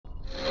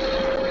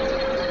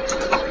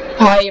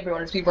Hi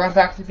everyone, it's me, Brian,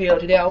 back to the video.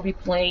 Today I'll be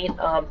playing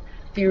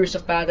Fears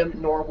of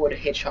Fathom, Norwood,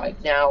 Hitchhike.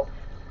 Now,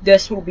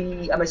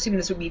 I'm assuming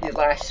this will be the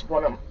last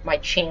one on my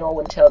channel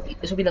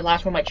this will be the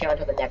last one on my channel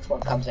until the next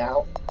one comes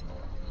out.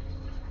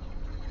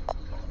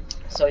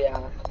 So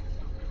yeah.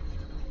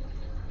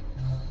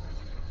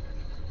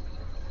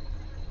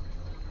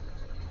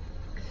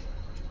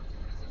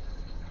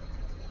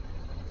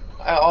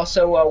 I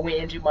also went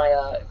into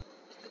my,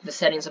 the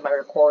settings of my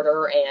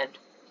recorder and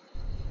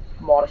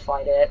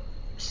modified it.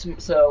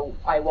 So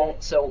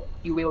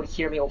you'll be able to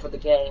hear me over the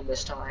game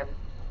this time.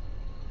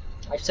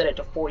 I set it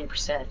to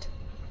 40%.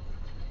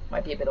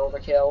 Might be a bit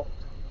overkill.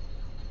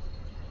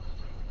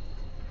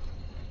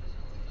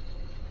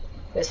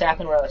 This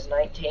happened when I was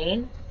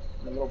 19.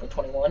 I'm a little over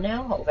 21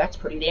 now. Oh, that's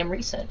pretty damn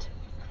recent.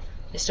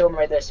 I still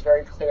remember this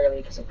very clearly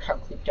because of how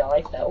creeped out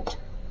I felt.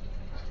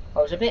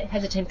 I was a bit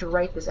hesitant to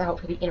write this out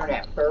for the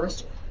internet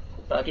first,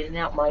 but getting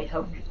out might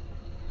help,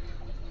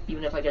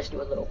 even if I just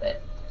do a little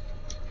bit.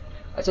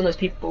 As one of those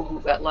people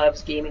that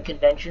loves gaming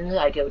conventions,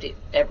 I go to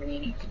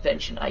every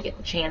convention I get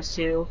the chance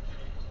to.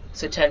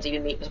 Sometimes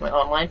even meet with my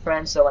online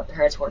friends, so my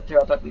parents weren't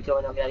thrilled about me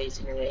going on these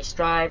internet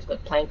drives,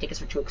 but plane tickets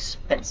were too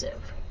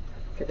expensive.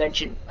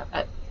 Convention,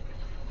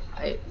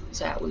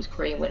 that was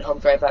great, went home,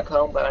 drive back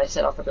home, but when I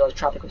set off, I realized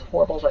traffic was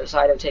horrible, so I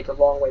decided to take a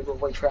long way to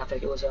avoid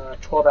traffic. It was a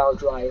 12-hour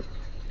drive.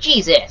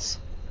 Jesus!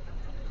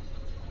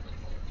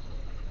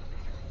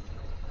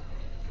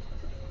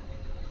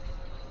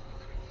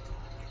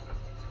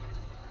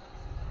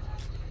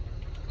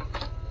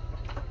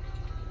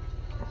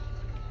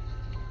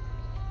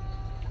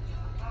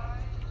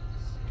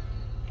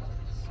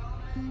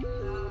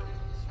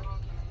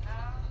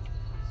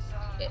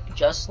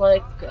 Just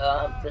like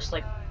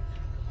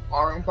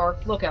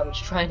Arenbark Lookout was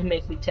trying to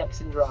make me text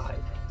and drive.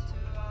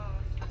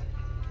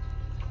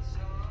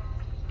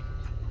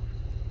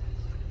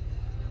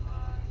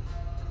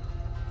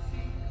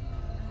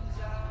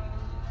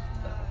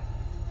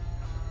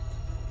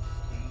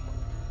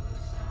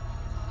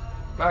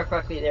 Matter of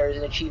fact, there is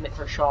an achievement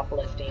for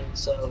shoplifting,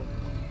 so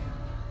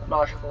I'm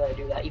not sure if I'm going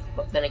to do that.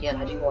 But then again,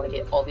 I do want to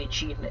get all the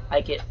achievement.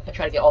 I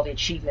try to get all the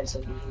achievements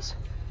of these.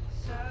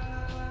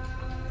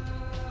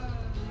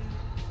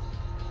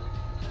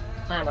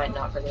 I might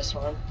not for this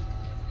one.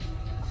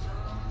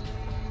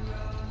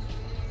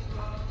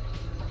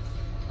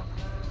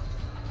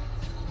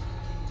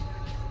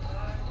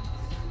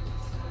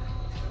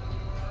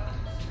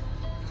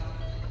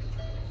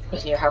 I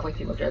was near halfway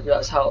through, I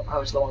realized how I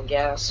was low on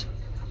gas.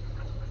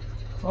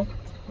 Well,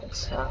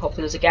 let's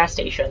hopefully there's a gas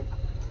station.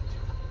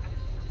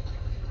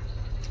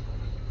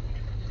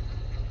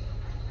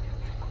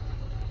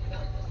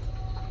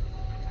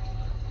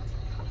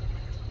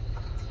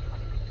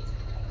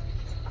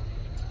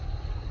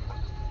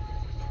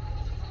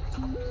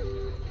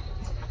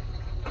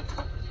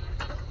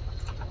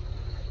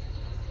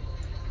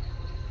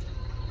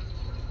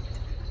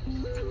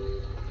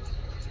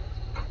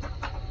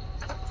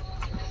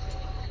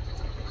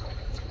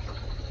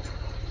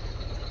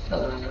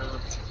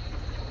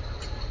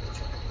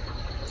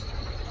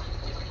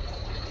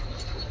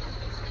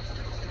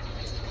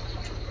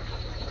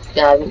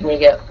 Yeah, when we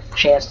get a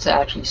chance to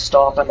actually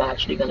stop, I'm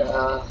actually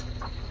gonna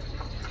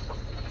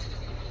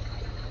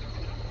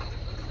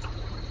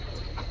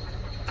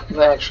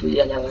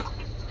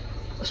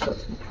let's go.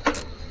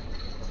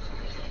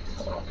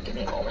 Hold on, give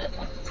me a moment.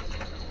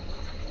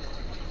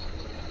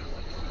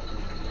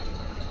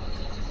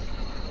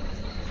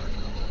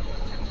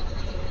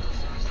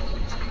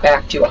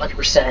 Back to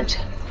 100%.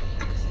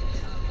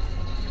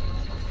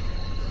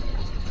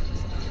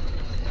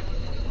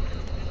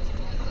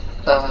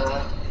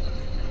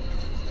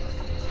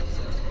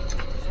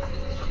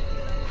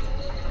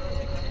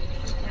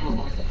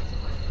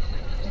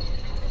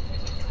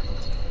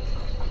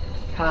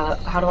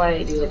 How do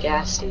I do the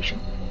gas station?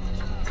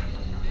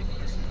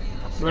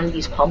 Do none of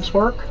these pumps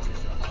work?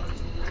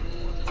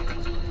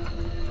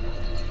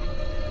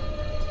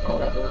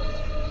 Whatever.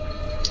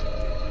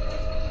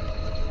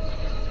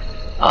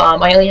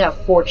 I only have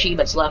 4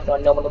 achievements left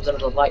on No One Lives Under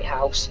the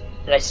Lighthouse,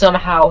 and I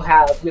somehow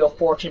have Wheel of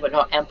Fortune but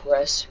not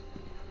Empress.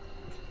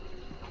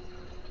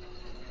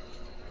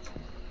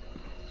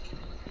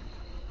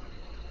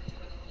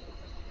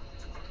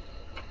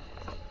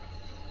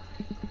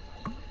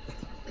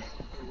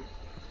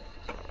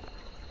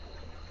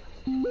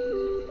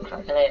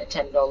 And I had a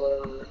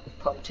 $10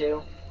 pump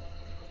too.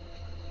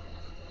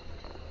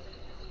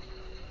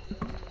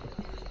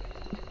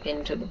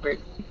 Into the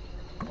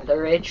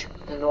ridge,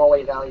 the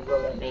Norway Valley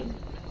Road, I mean.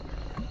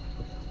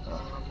 A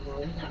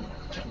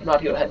lot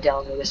of people head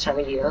down there this time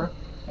of year.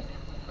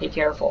 Be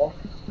careful.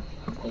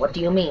 What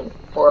do you mean?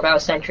 For about a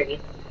century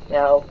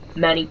now,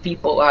 many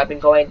people have been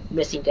going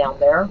missing down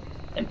there,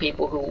 and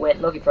people who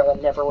went looking for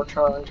them never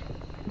returned.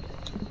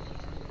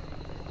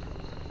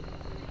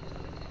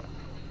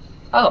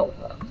 Oh,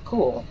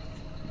 cool.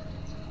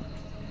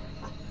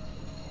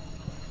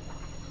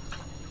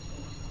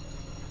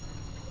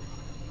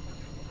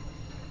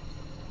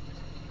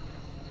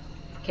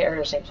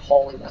 Character's name's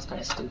Holly, that's kind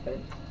of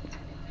stupid.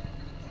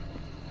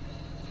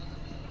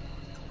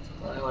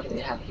 What do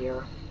we have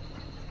here?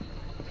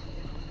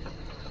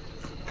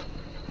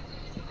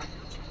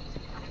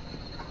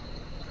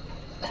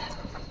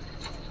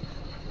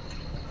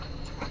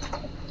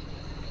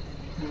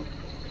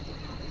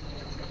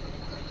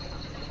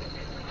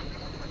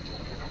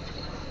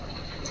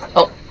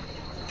 Oh.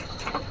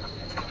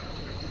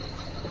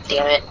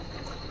 Damn it.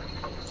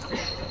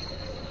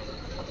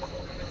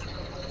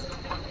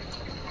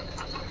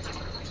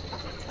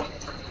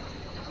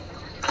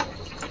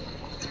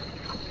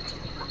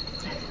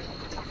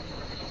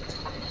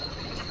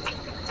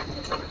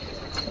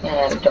 And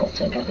I don't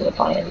think I'm gonna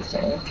find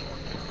anything.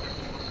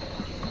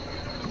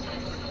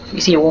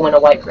 You see a woman in a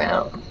white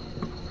gown.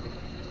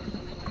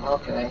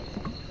 Okay.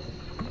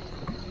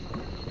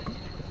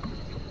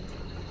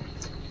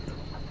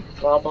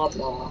 Blah blah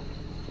blah.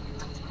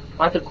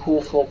 I like the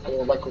cool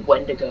folklore, like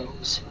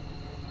Wendigos.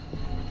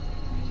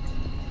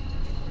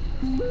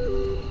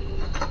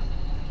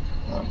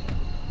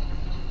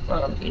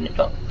 You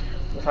know,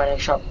 we'll find a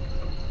shop.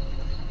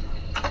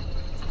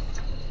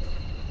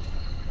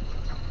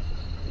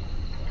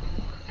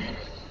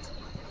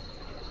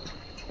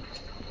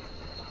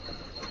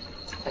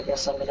 I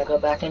guess I'm gonna go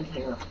back in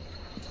here.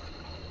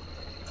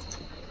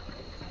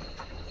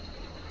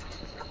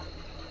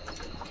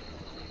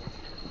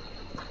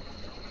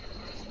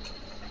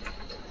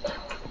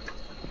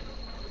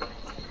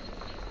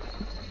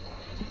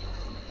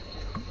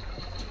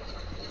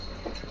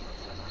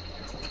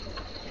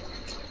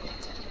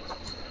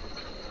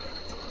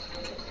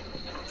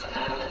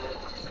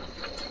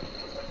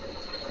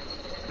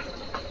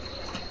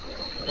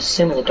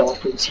 Assuming the dog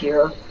food's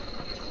here.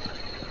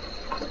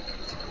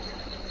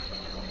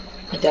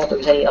 I doubt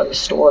there's any other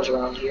stores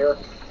around here.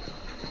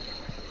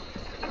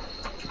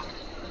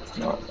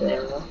 Not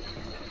there.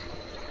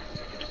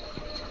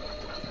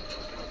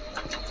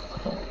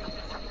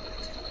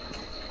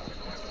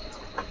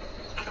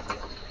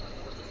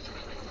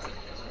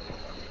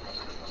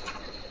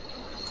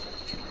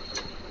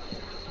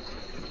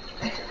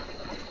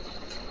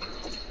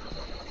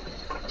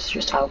 It's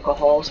just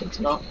alcohol, so it's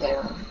not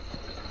there.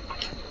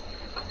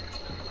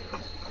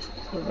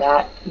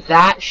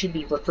 That should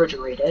be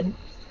refrigerated.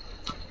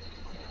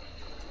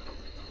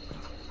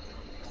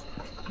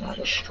 Not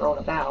just strewn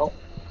about.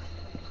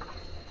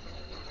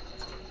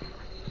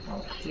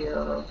 Out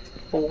here.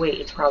 Oh wait,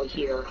 it's probably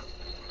here.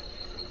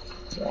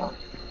 Yeah.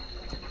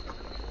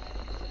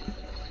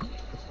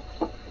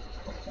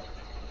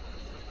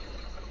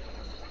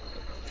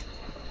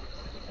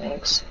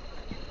 Thanks.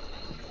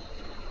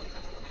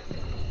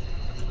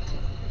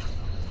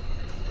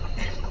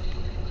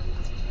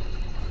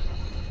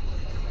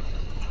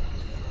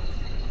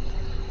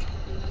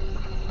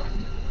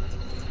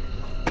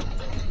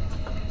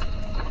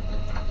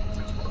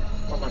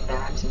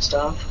 And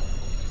stuff.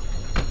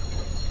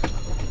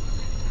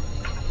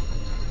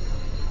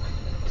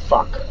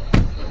 Fuck.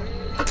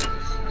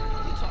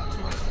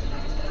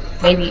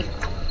 Maybe.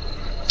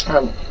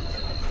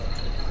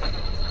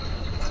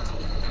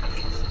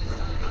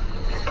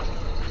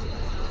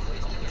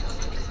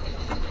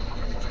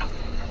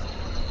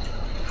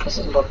 This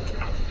is look.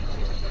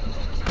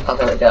 Oh,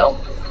 there we go.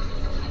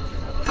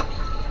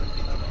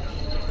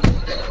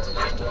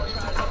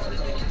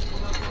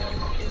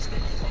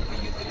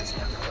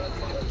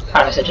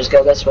 I said just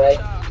go this way.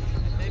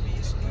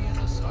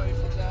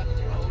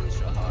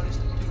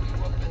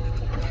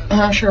 I'm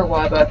not sure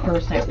why, but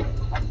first I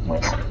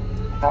went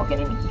without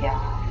getting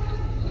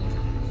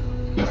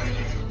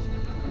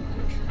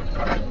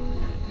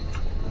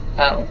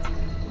Oh.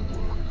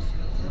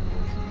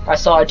 I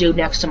saw a dude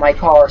next to my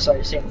car, so I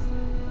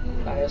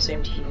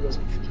assumed he was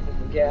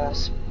for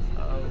gas.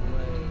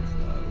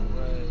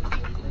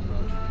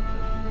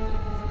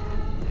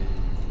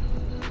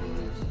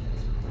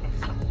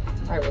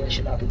 I really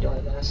should not be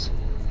doing this.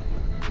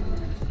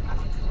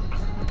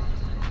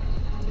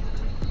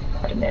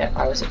 I admit,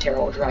 I was a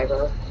terrible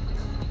driver.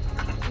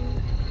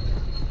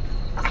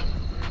 God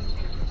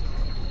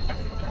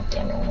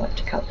damn it, I want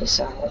to cut this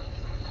out.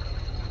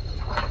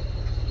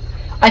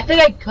 I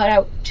think I cut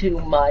out too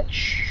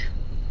much.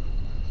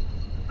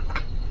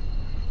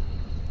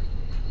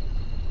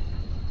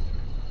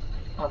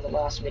 On the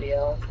last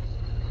video.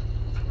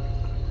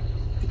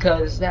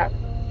 Because that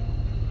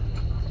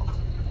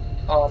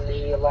on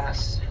the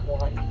last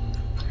one,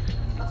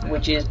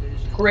 which is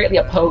greatly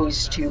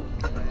opposed to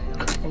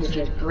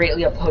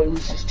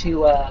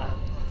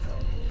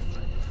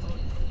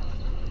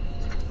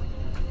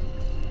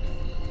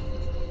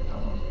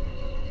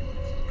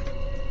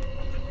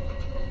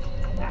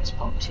Max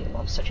Pump 2.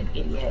 I'm such an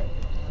idiot.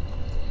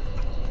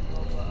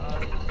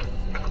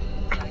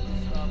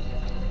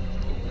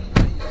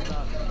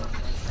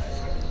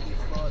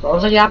 What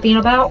was I yapping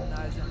about?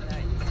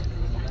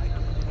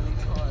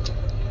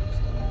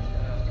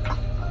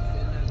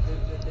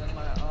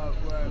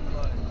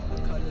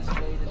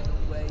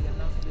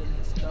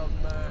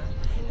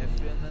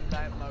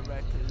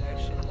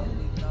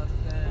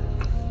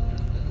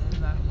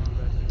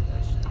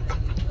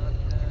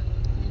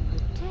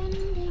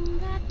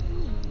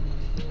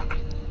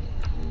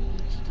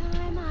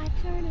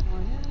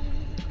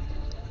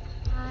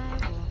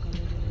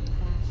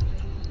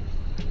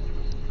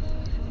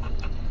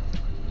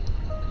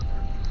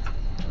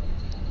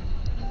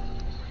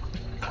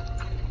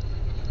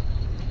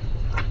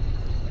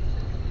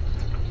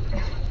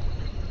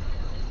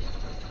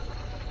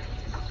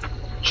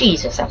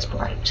 Jesus, that's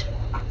bright.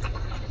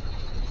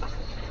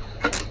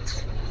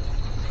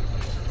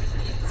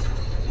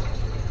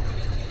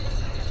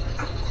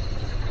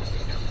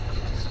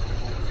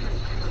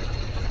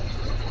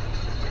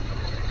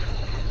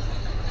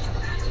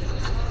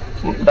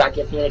 That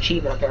gives me an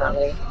achievement,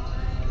 apparently.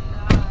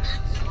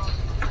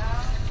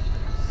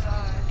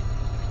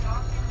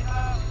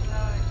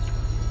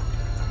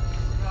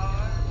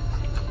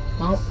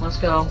 Well, let's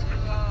go.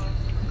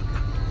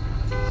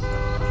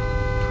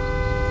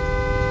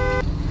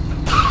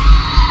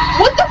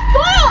 What the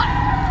fuck?!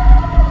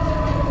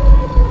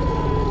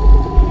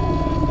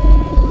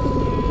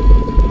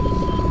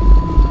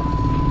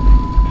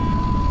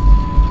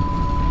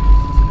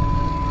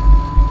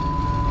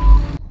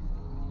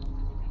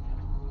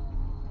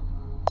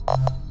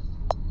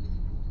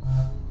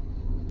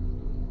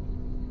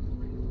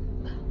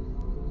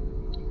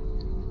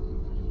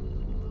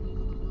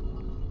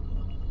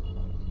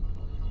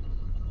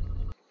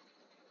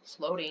 It's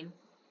loading.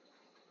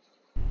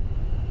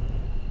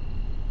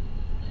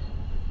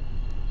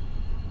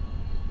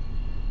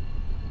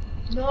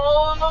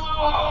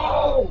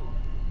 No!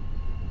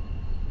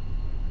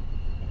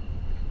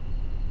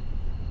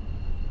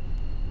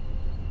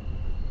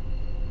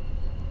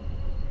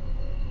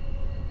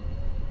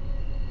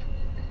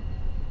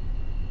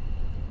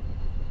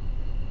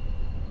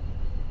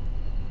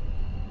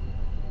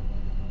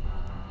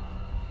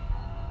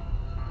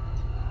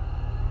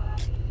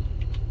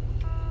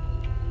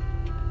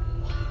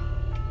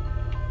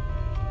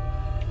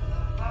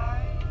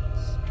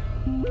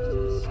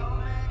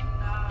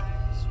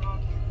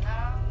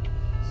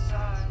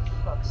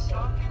 Fuck's sake.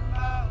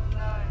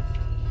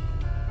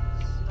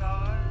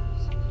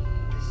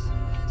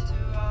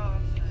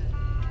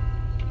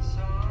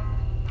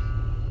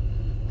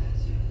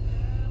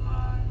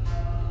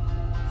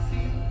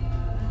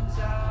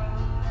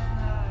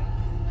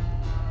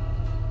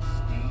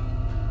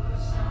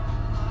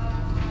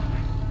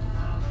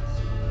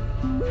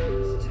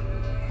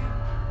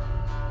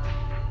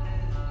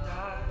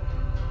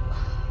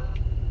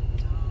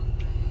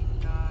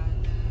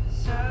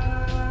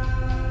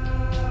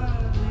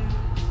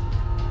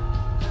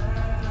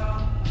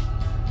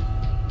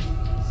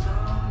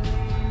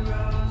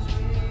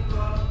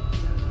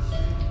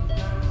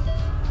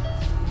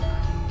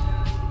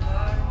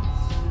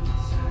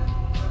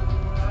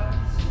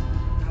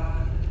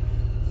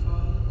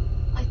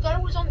 I thought I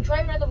was on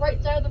driving on the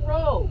right side of the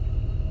road.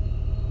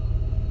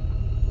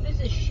 What is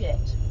this shit?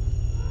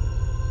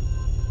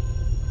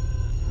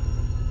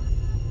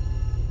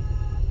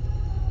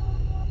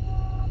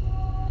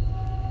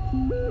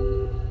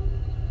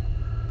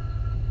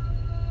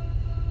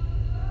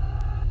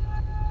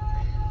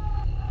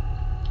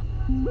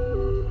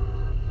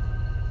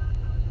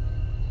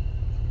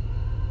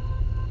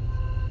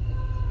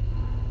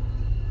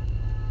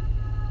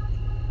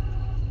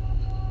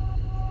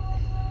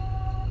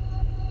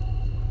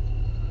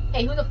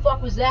 Hey, who the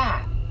fuck was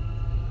that?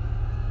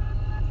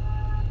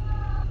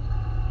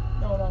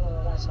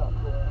 No, that's not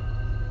cool.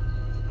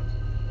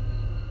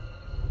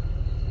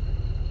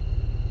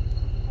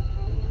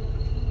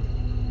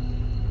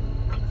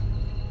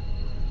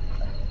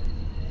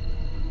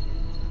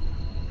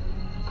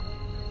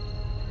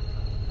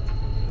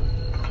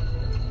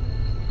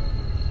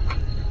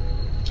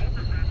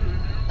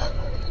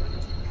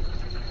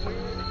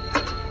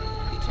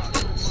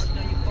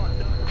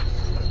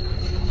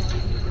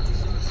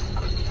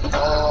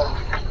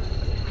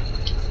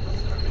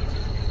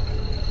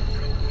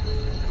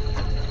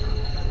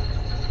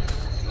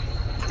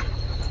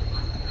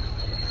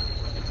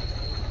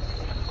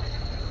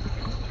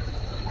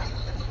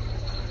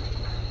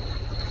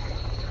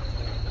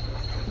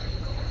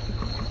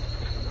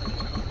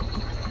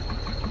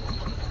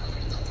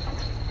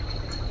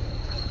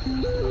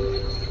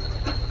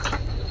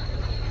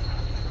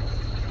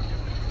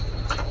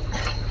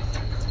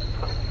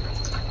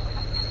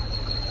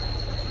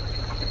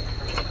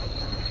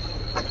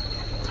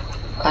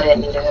 I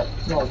didn't need it.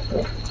 No.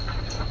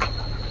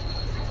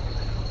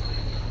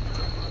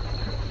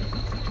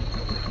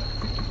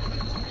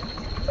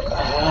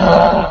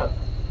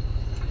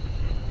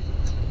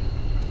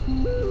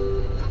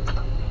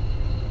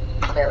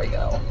 There we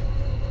go.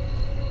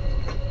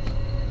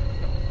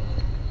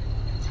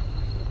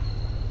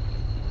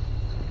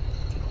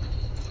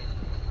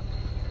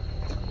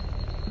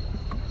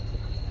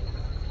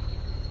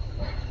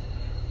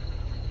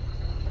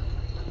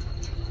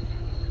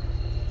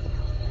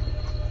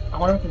 I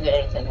wonder if we can get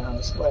anything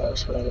else. What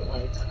else would I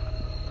like?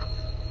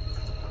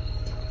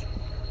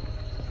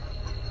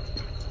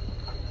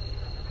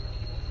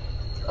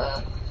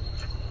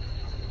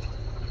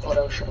 What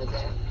else should I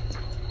get?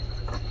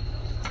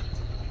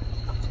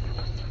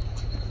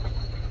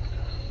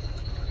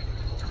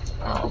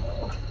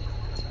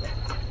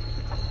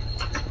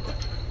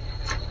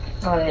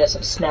 Oh, yeah,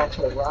 some snacks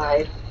for the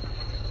ride.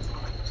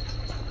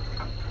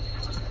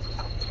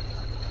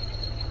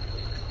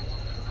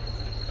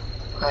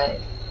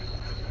 Alright.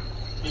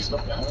 These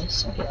look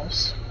nice, I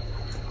guess.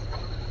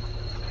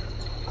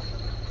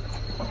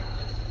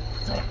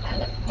 I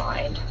had it in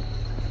mind.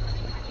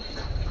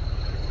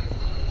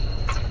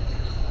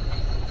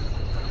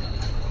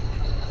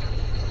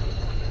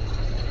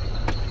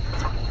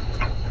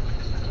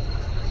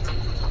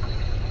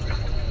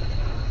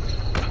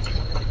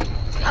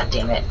 God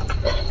damn it.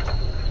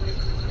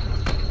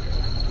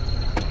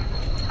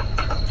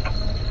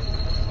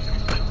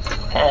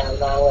 And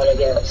now I'm gonna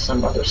get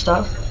some other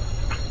stuff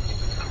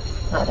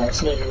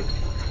that's needed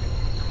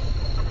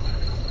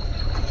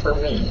for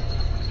me.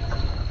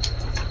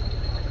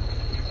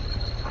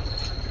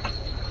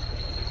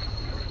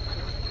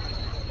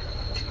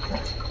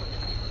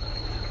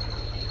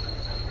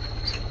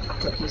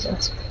 Cookies,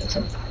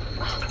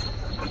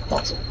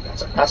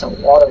 that's a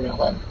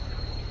watermelon.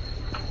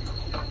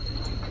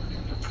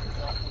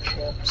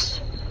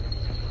 Chips.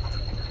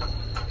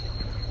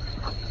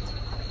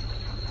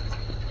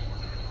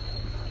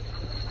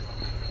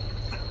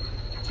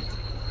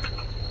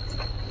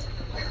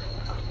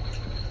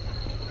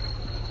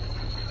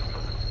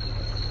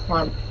 Come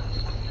on.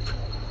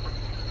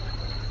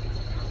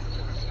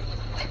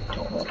 I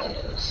don't know what that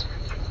is.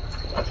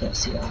 I can't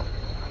see that.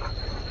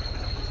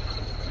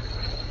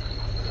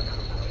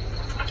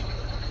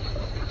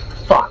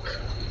 Fuck.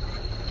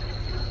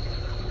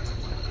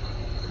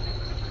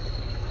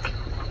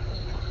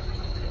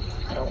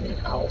 I don't need.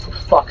 Oh, for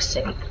fuck's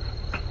sake.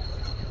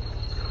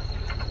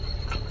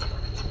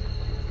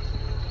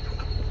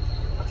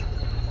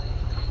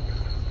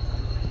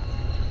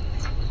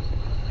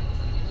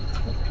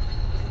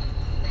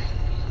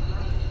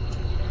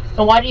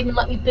 And why did you even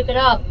let me pick it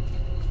up?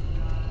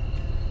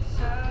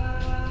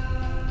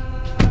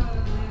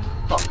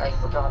 Fuck, I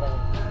forgot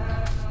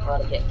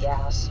to get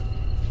gas.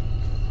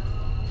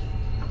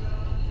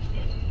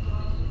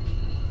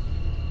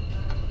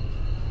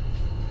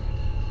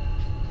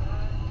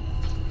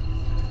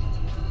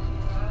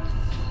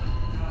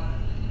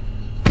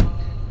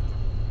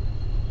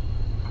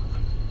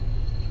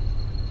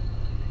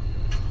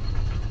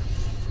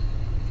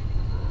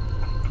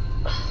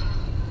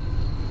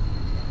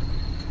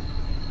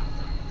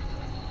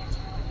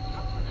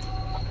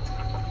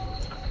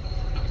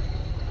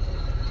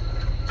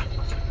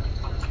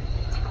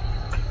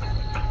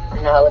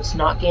 No, let's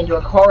not get into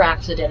a car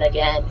accident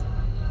again.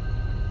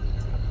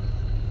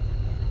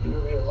 Be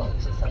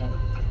realize the thing.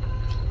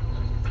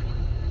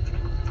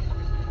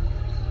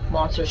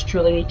 Monsters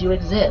truly do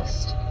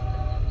exist.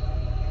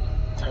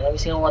 And every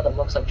single one of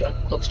them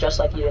looks just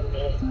like you and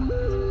me.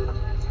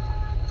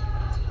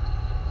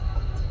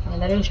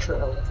 And that is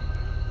true.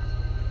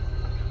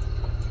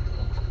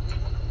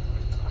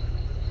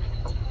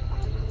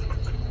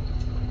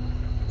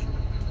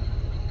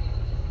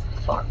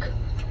 Fuck.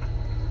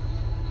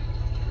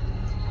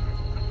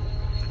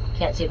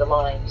 Can't see the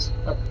lines.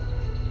 Oh,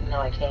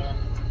 now I can.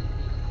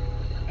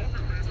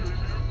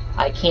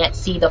 I can't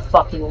see the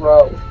fucking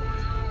road.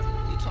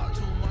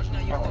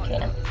 Now I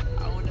can.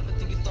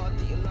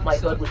 My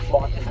hood was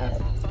blocking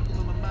it.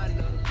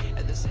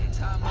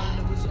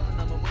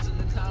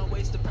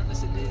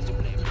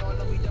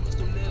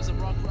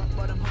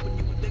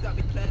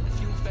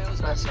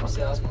 That's not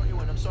good.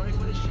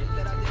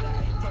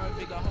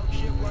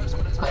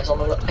 Eyes on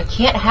the road. I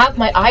can't have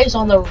my eyes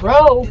on the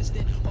road.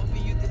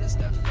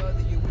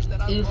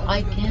 If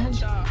I can.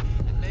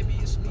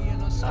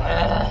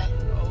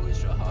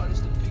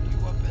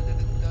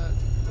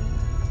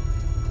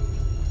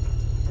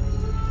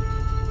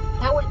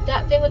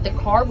 That thing with the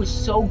car was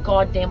so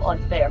goddamn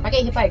unfair. If I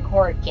get hit by a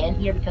car again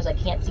here because I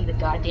can't see the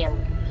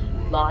goddamn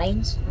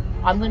lines,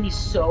 I'm gonna be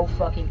so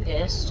fucking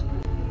pissed.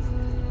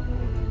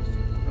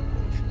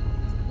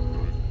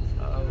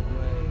 Oh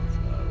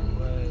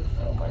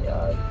my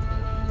god.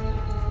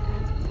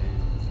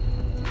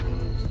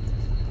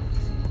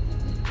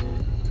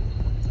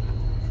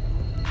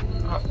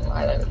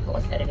 I don't feel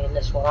like editing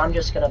this one. I'm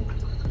just gonna.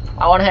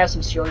 I want to have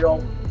some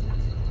cereal.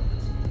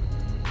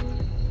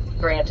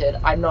 Granted,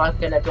 I'm not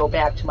gonna go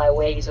back to my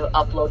ways of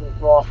uploading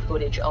raw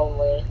footage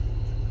only.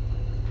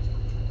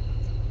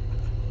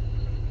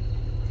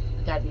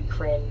 That'd be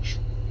cringe.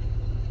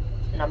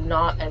 And I'm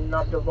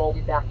not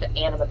devolving back to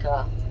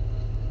Animica.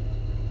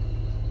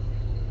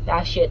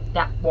 That shit,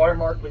 that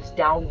watermark was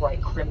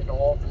downright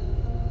criminal.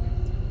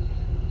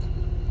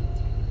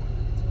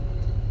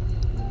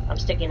 I'm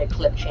sticking to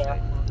Clip Champ.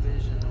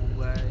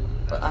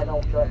 But I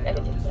don't feel like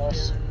editing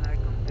this.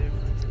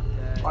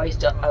 I'm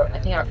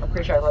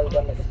pretty sure I've already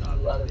done like a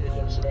few other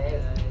videos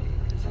today.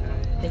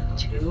 I think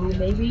 2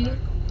 maybe?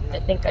 I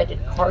think I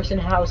did Carson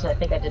House and I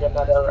think I did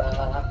another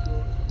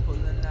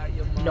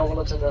No One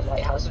Lives in the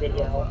Lighthouse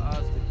video.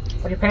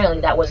 But apparently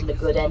that wasn't a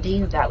good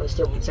ending, that was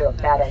still considered a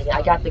bad ending.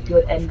 I got the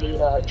good ending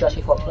just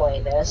before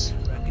playing this.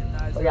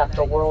 We got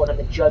the World and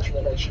the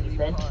Judgment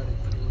achievement.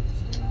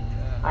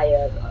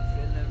 I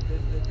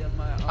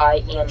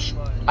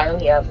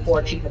only have 4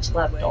 achievements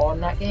left on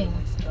that game.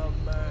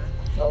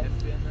 So,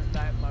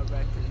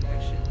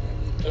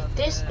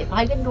 if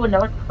I get into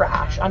another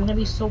crash, I'm gonna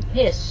be so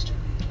pissed.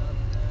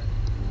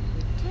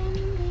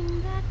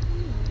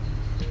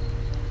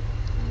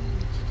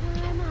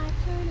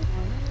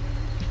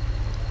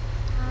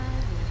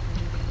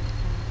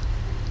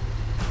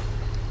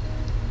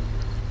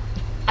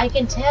 I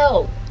can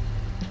tell,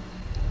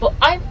 but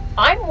I'm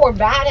more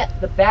mad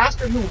at the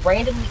bastard who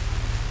randomly.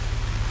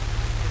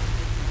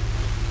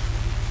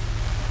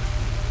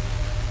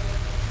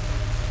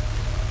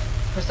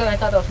 For a second, I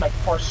thought that was my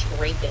car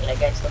scraping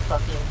against the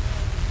fucking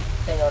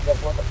thing. I was like,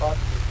 what the fuck?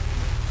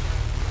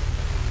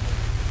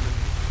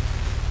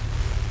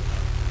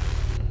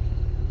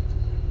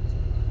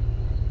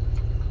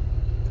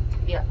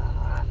 Yeah,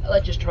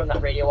 let's just turn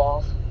that radio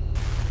off.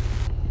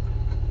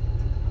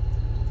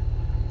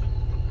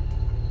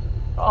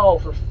 Oh,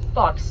 for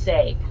fuck's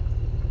sake.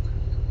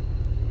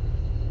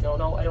 No,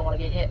 no, I don't want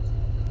to get hit.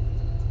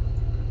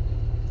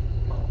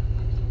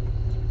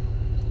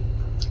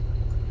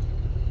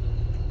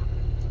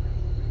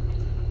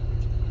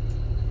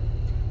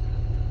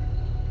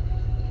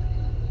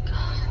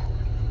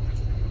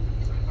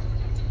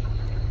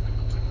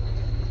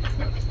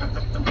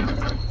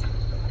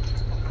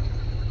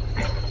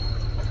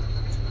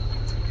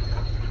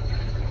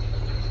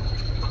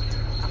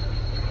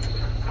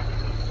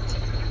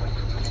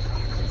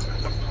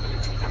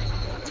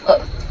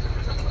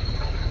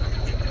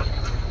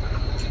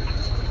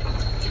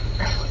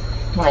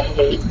 I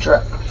hate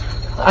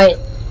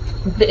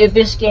if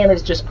this game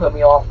has just put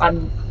me off,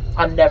 I'm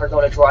never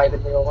going to drive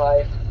in real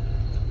life.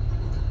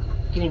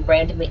 Getting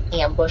randomly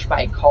ambushed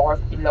by a car,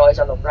 even though I was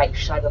on the right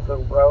side of the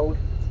road.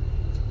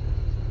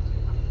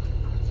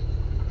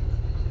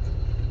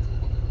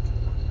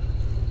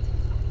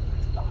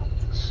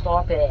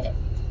 Stop it.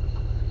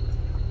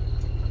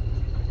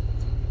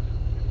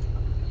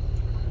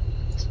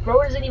 This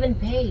road isn't even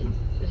paved.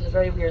 This is a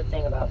very weird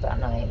thing about that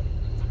night.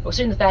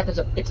 Considering the fact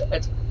that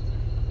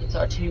it's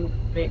our two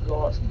big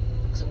doors in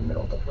the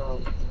middle of the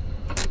road,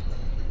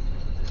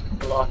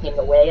 blocking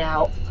the way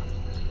out.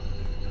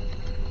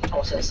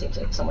 Also, it seems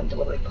like someone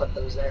deliberately put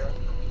those there.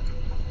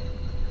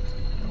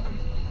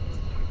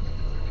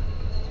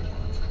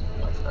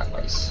 That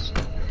was.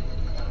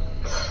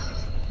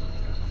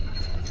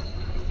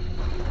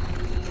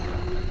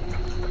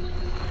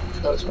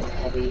 Those were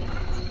heavy.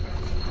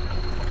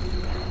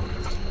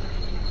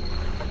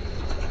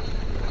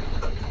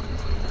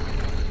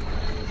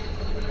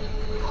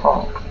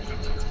 Huh.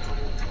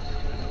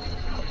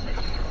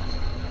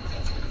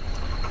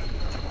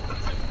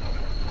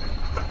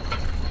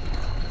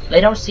 They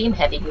don't seem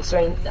heavy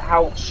considering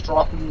how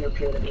strong you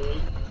appear to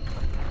be.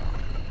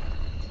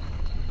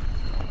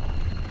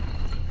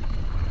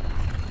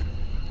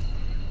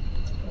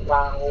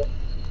 Wow.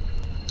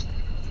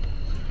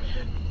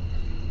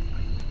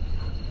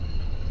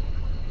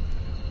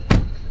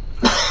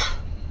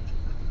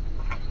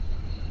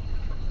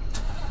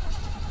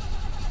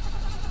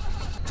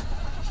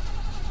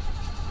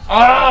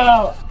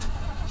 Oh!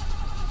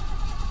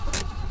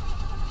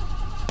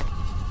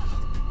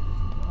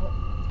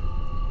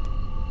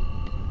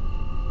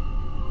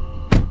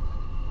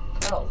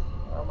 Oh,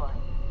 never mind.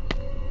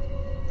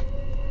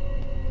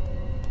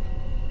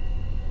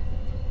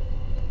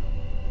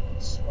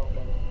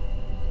 Smoking.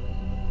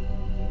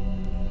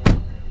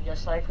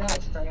 Just like that,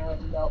 it's bringing out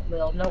in the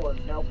middle of nowhere,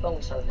 no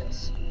phone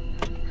service.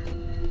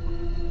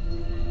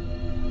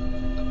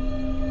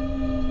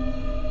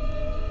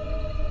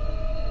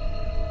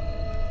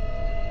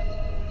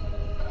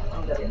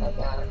 I'm getting that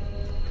bad.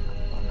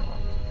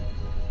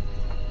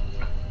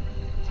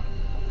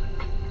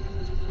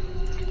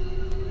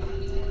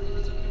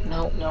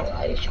 No,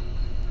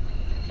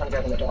 I'm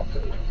grabbing the dog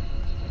food.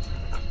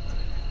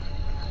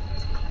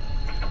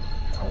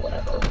 Oh,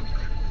 whatever.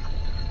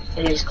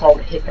 It is called,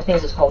 I think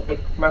this is called,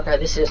 America,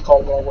 this is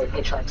called Norwood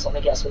Hitchhike, so let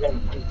me guess we're going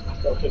to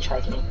go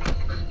hitchhiking.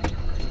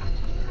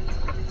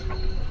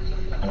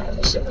 And I'm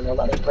assuming they'll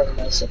let me bring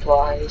my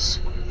supplies.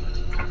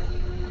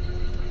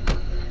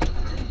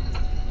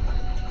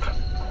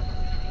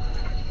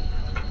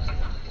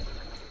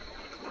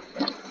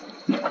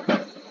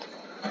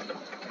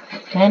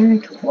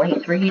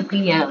 $10:23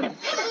 p.m.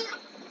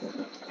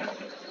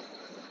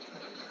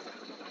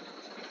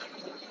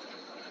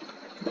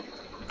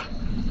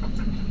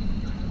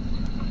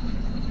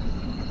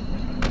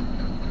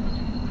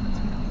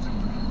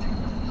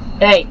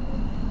 Hey!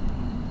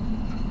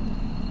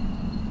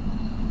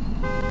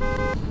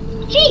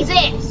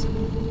 Jesus!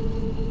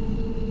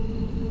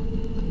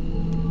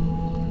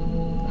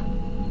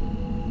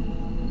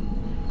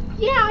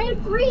 Yeah, I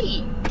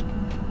agree!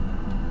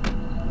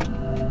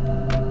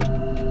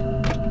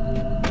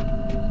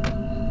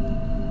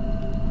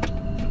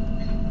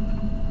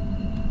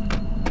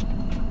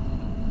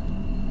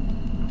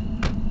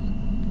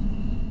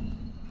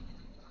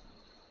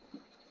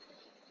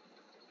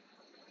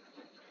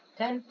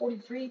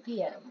 $10:43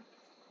 p.m.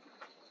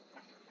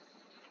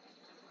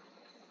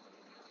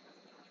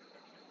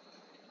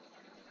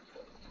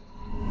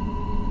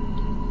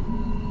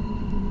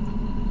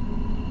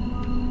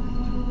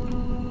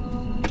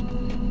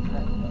 I'm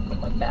gonna put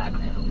my bag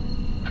now.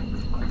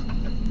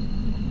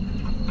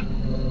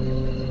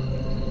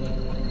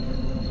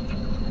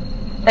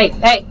 Hey,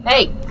 hey,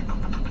 hey!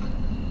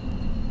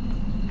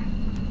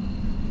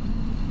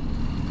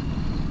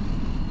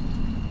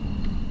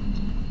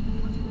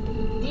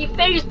 He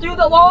phased through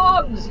the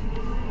logs!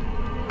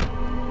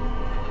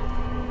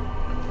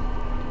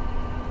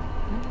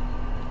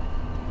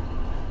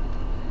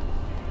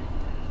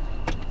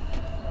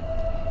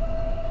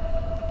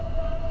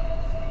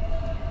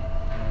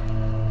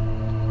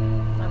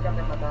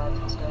 my bags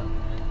and stuff.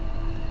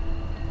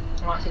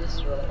 Honestly, this is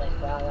a really nice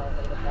bag. I don't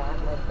need a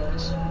bag like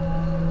this.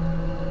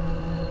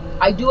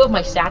 I do have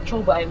my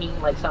satchel, but I mean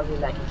like something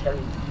that can carry.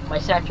 My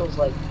satchel's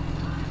like.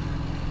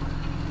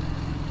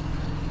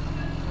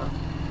 Oh.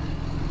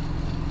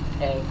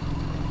 Hey.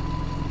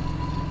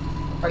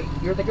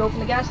 You're the girl from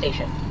the gas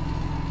station.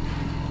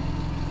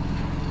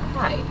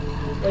 Hi.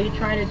 What are you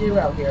trying to do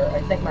out here?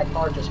 I think my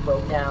car just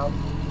broke down.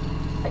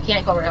 I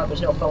can't call right out.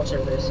 There's no phone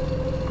service.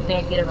 You think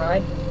I can get a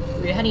ride?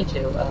 Where are you heading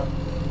to?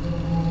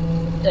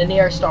 The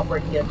nearest stop where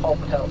I can get a call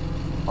for help.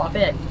 Hop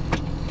in.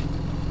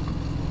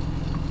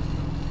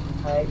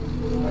 Alright.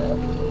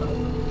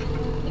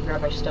 Let me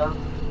grab my stuff.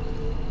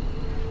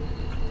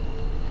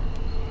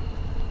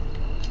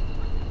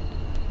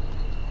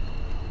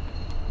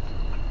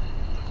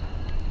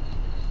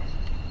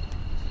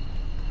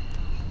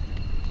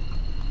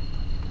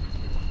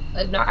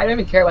 I don't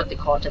even care about the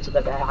contents of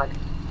the bag.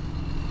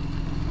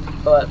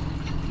 But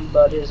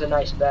it is a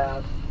nice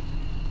bag.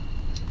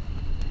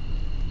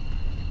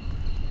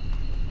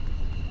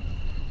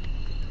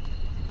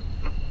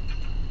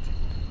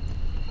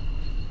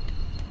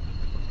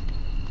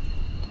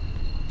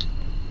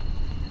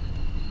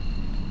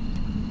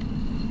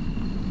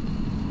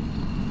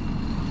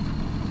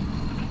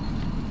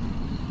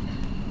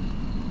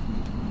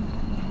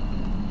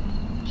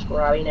 Just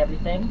grabbing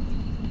everything.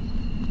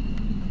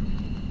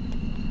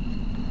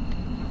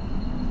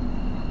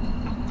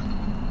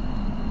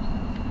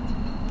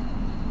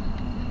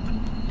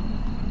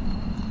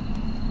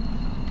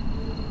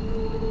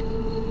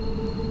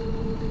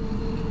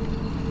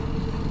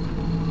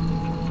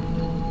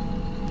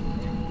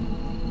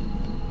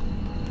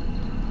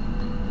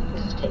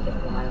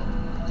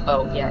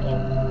 Oh, yeah,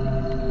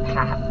 and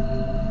haha.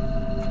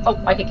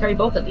 Oh, I can carry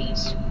both of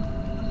these.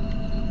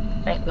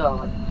 Thank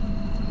God.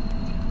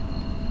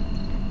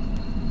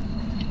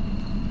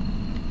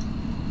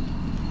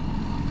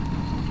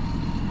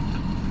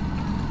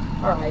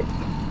 Alright.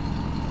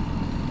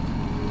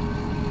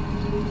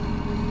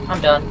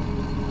 I'm done.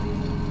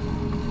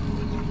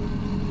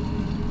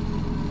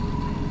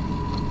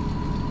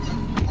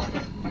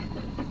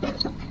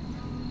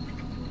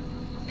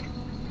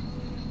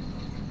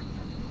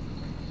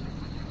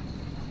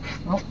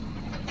 Well,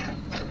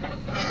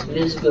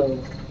 let's go.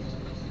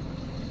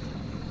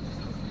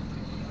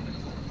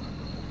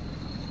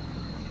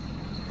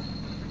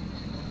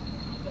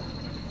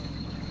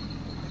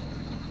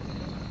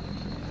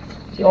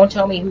 So you won't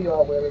tell me who you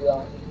are, where we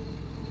are.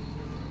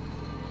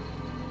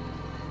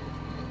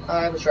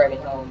 I was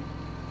driving home,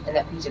 and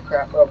that piece of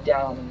crap broke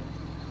down on me.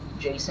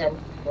 Jason?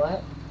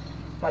 What?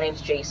 My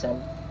name's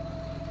Jason.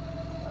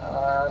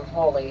 I'm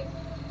Holly.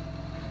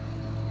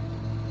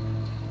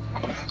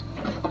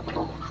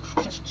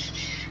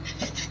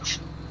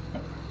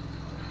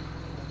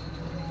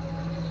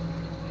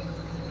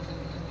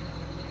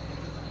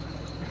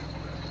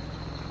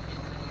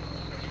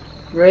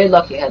 Really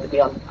lucky I had to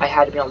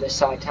be on this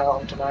side of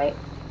town tonight.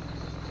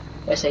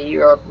 I say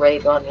you're Ray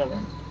Bunyan.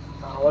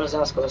 What is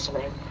that supposed to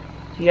mean?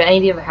 Do you know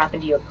anything ever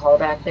happened to your car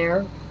back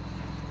there?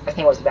 I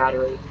think it was the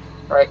battery,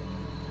 right?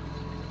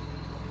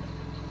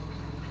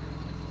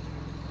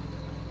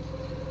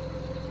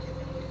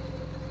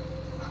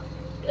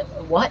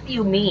 What do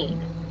you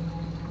mean?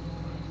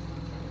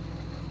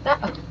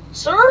 That,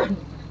 sir?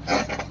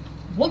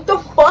 What the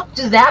fuck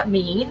does that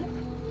mean?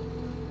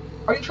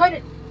 Are you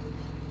trying to...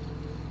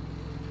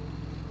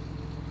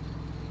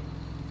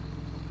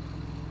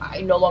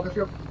 I no longer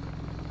feel...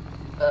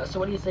 so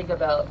what do you think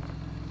about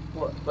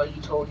what he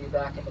told you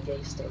back at the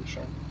gas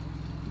station?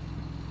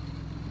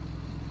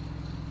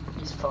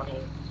 He's funny,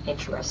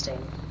 interesting.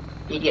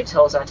 Idiot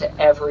tells that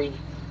to every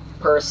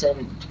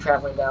person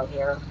traveling down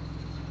here.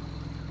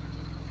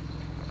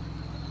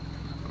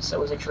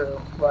 So is it true?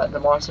 What, the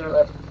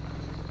monster?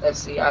 Let's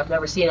see, I've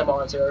never seen a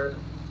monster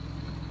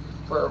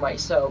for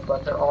myself,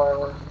 but there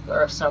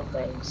are some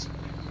things.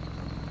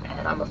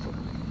 And I'm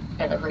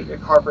afraid your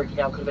car breaking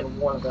down could have been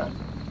one of them.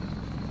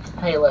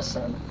 Hey,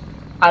 listen,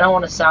 I don't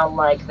want to sound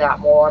like that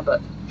more,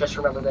 but just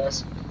remember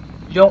this.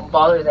 Don't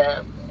bother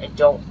them, and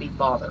don't be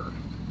bothered.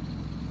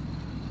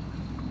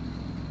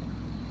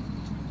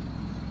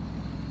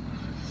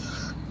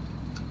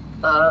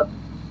 I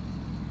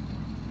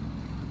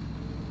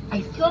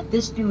feel like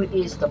this dude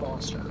is the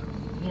monster.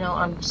 You know,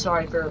 I'm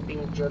sorry for being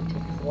a jerk to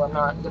before. I'm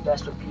not the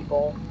best with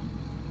people.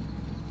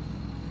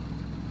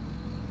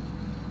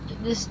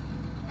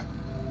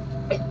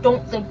 I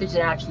don't think there's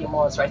actually a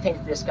monster. I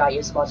think this guy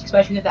is a monster,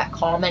 especially with that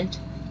comment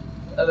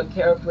of a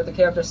character, what the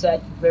character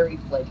said very,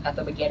 like, at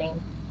the beginning.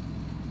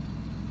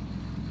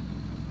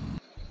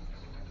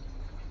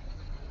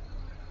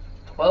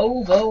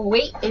 Oh,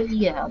 8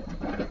 a.m.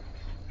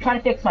 Trying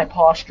to fix my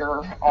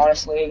posture,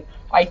 honestly.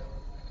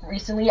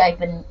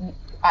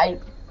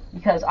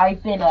 Because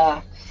I've been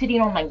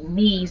sitting on my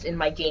knees in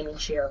my gaming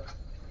chair.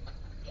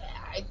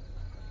 I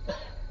a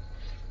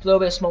little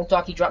bit of smoke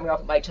talk. He dropped me off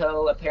at my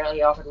toe. Apparently,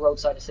 he offered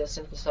roadside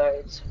assistance.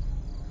 Besides,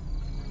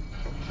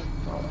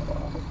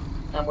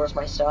 and where's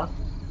my stuff?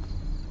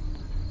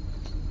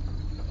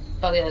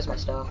 Oh, yeah, there's my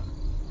stuff.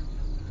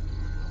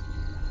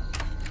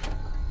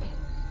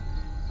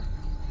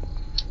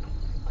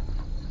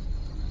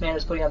 Man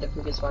is putting on the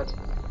previous vibes.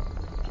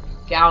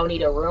 Gal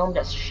need a room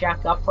to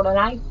shack up for the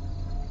night?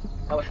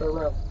 How much for a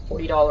room?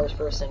 $40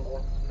 for a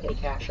single. Pay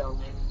cash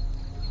only.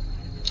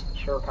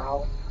 Sure,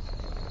 pal.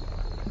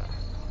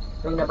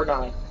 Room number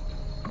 9.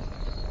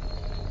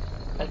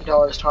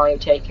 $90, Tony.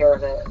 Take care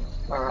of it.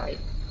 Alright.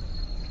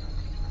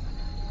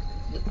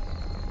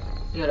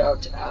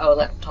 I'll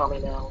let Tommy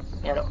know.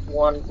 And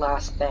one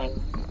last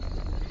thing.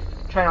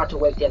 Try not to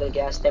wake the other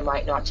guests. They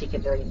might not take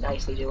it very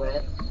nicely to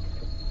it.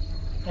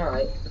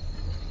 Alright.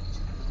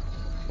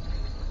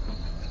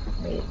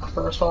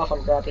 First off,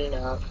 I'm grabbing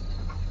I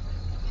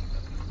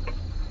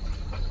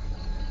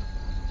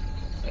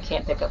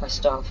can't pick up my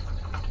stuff.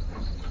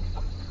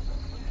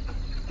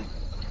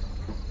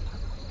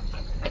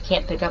 I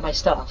can't pick up my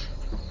stuff.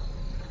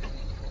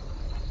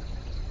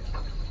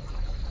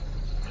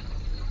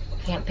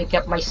 I can't pick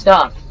up my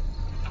stuff.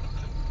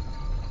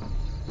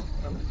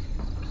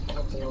 I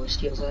don't think no one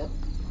steals it.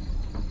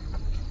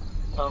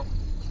 Oh.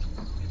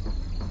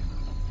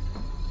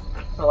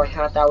 Oh, I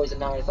thought that was a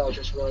 9. I thought it was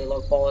just really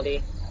low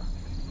quality.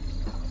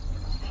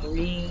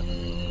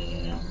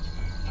 3,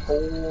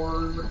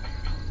 4.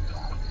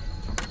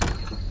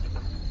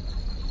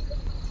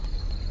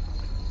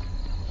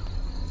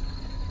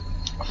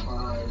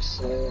 5,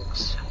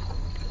 6.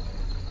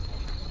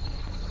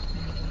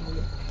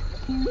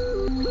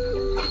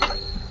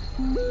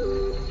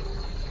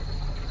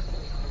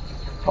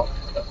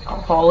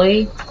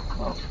 Holly?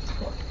 Oh,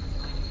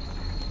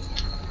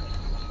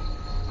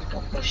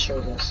 got no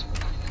service.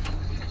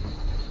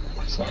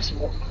 It's not some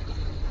more.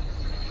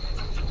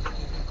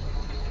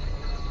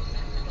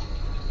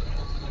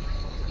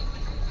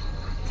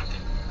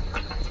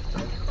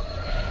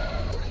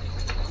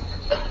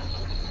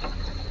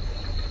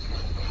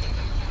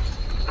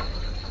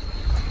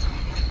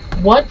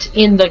 What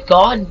in the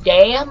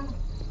goddamn?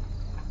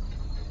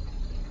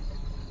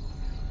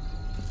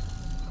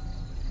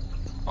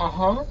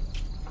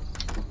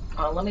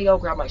 Let me go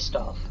grab my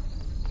stuff.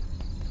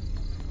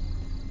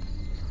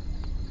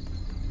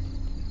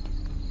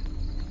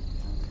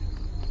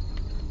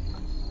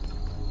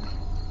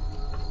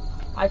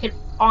 I could,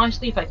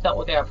 honestly, if I felt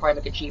like I'd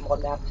probably make a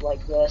Gmod map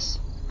like this.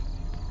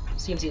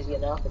 Seems easy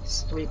enough.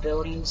 It's 3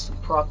 buildings, 2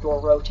 prop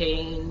door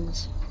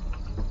rotatings.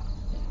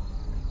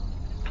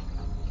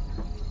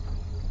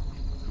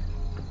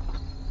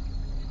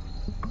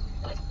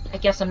 I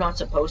guess I'm not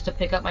supposed to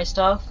pick up my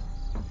stuff.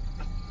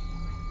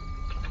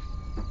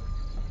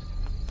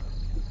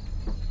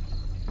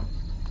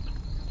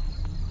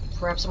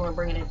 Perhaps someone will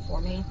bring it in for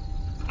me.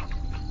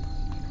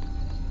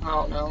 I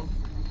don't know.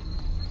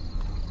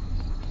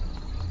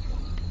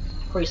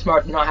 Pretty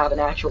smart to not have an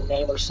actual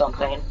name or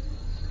something.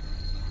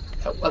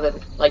 Other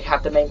than, like,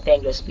 have the main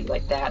thing just be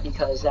like that,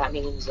 because that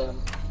means,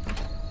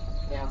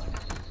 yeah.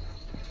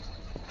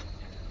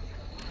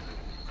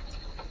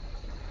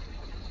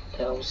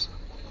 Pills.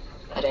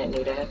 I didn't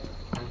need it.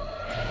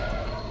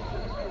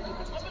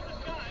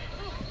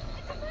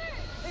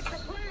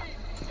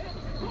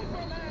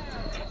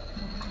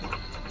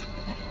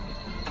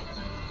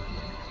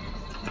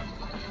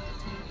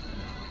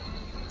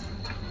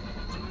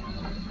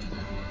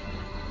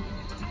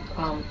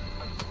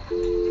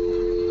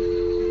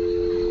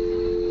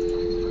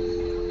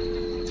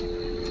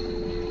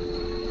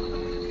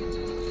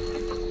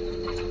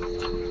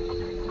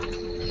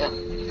 Yeah.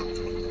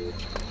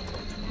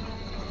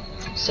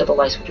 Civil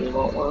light switches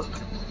won't work.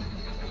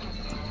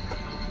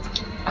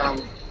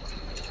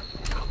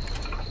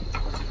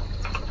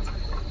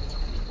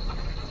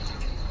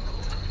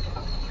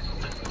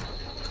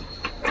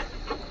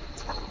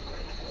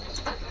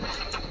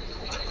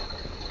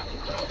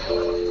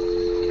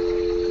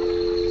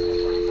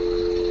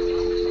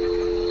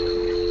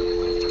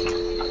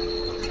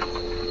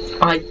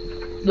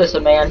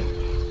 Listen, man.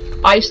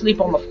 I sleep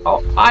on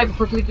the. I have a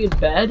perfectly good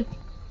bed.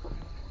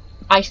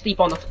 I sleep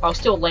on the. I'll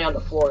still lay on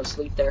the floor and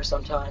sleep there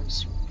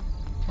sometimes.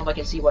 I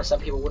can see why some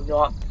people would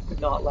not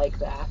like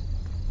that.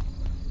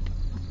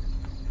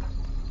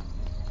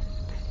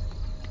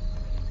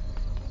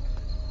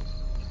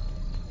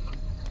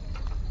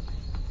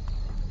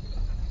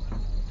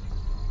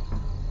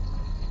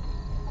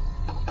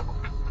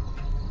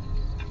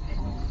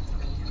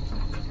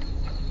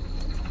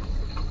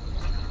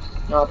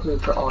 Not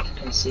approved for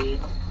occupancy.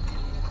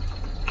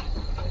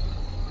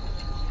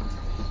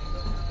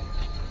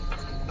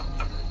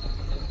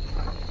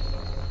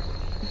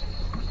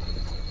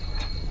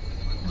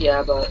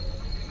 Yeah, but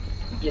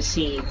you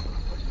see,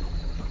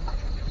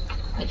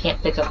 I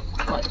can't pick up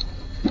my.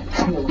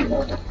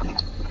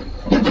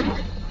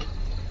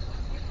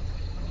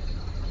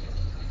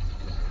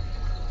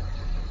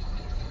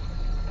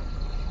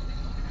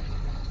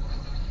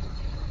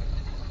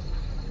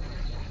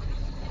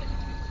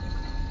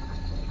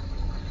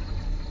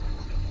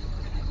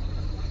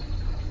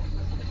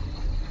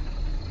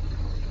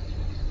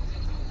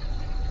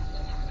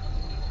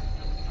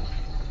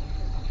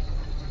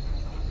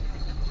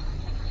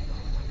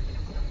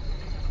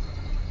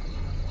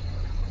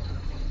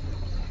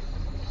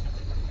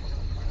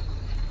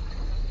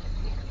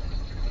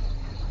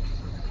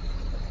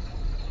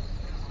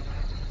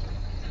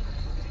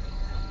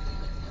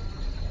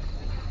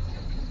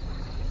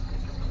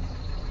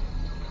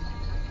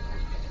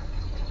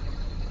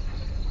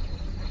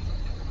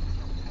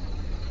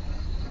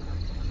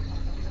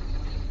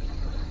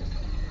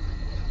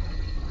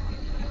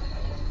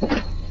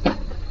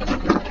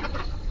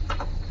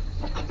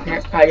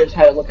 I just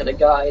had to look at a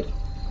guide.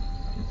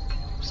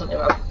 Something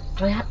about.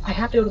 Do I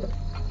have to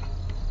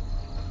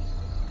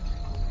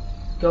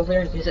go over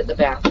there and visit the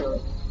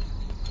bathroom.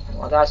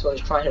 Well, that's what I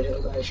was trying to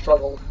do, but I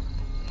struggled.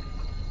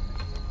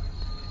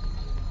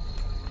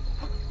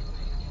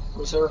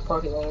 Reserve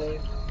parking only.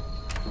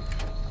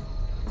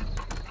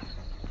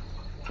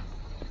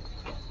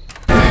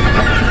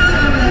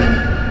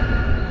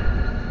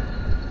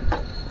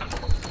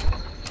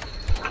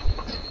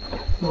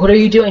 What are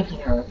you doing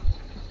here?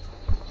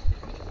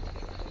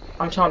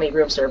 I'm Tommy,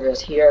 room service.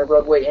 Here,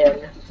 roadway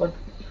in. What?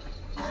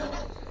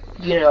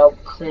 You know,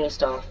 cleaning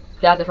stuff.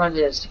 Dad, the front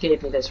desk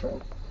gave me this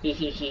room. He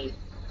he he.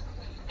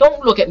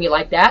 Don't look at me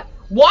like that.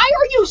 Why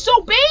are you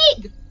so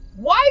big?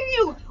 Why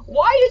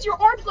is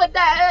your arms like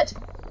that?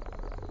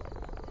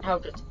 How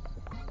did...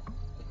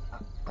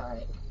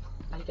 Alright.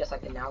 I guess I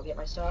can now get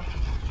my stuff.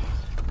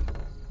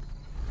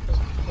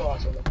 Just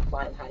claws in the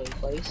fine hiding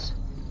place.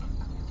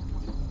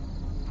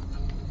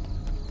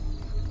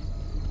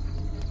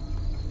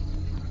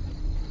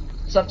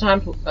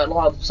 Sometimes,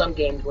 some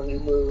games, when you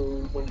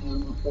move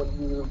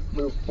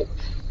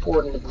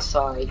forward into the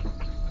side,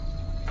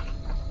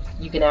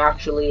 you can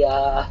actually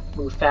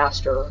move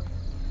faster.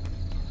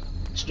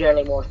 It's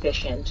generally more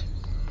efficient.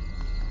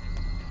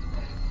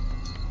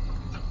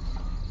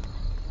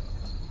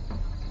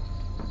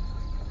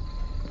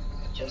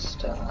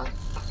 Just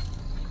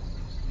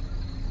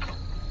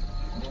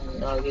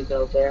now you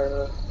go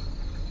there.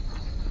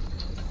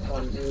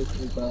 You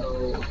can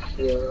go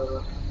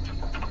here.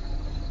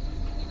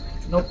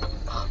 Nope.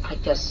 I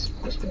guess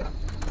this way.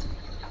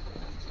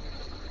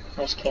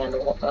 Nice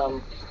candle.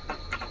 Oh,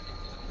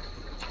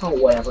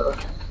 whatever.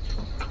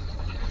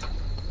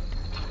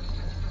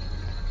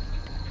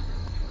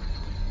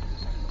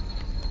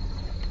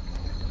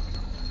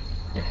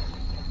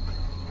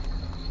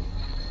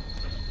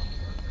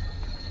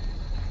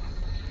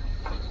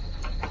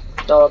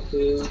 Dog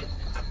food.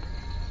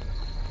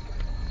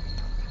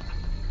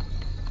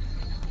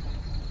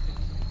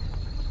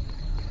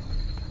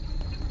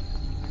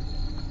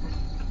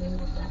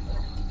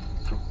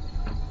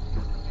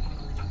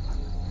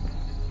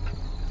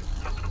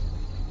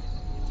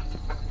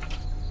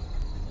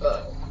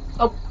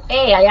 Oh,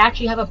 hey, I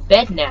actually have a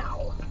bed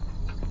now.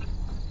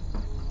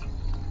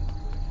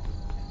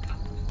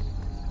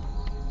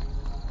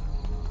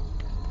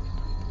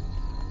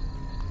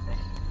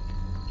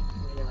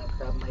 I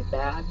grab my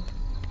bag.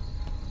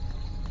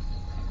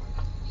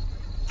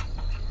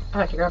 I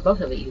have to grab both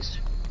of these.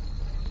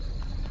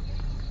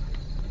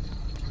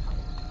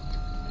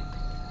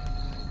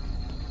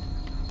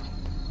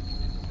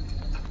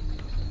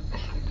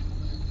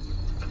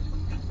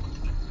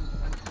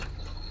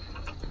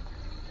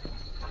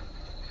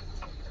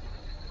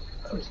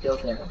 Let's go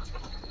there.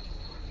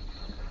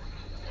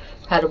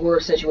 Had a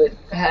word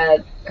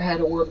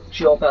with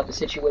Joe about the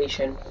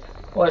situation.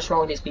 What's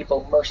wrong with these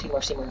people? Mercy,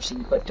 mercy, mercy.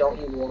 But don't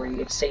you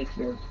worry, it's safe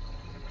here.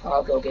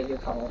 I'll go give you a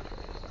call.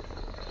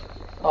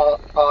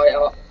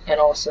 And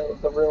also,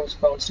 the room's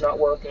phone's not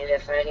working.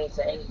 If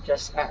anything,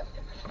 just at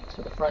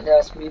to the front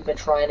desk. We've been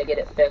trying to get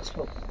it fixed.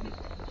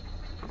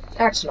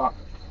 That's not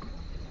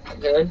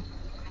good.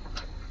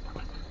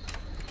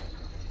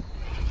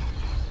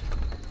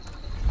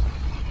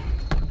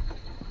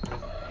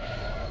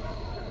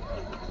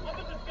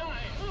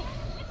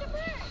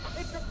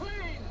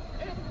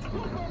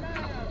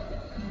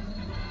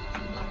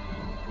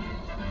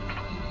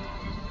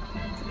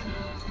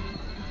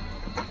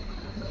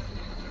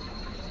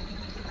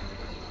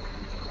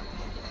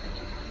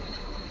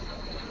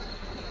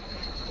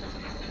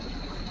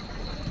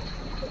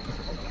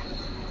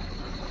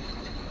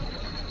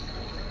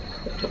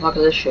 What the fuck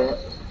is this shit?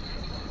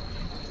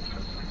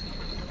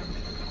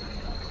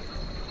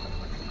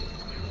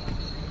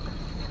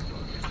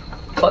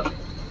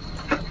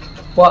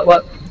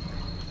 What?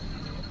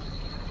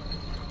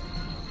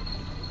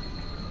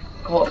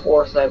 Call it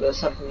foresight, but it's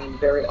something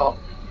very off.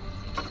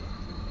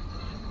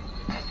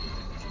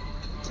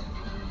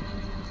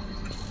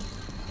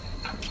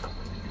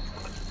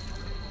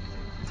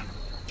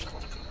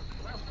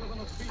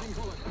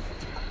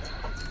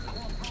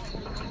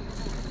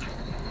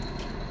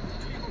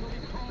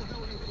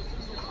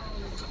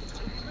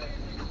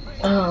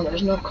 Oh,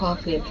 there's no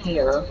coffee in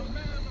here.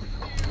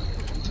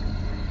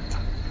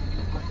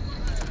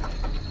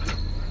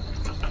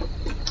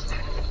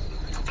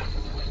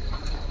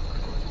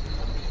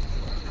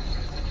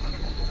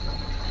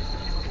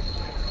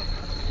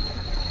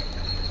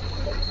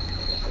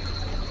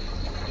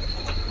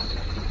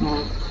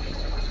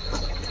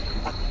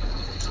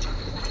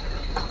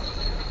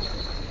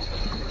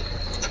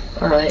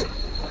 Alright.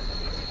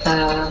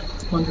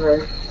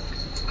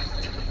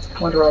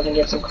 Wonder I can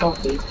get some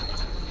coffee.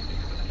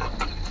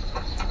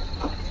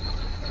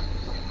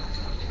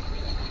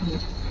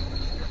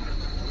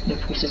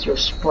 Increases your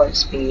sprint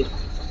speed.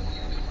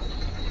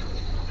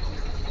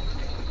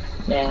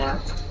 Nah,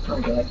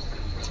 I'm good.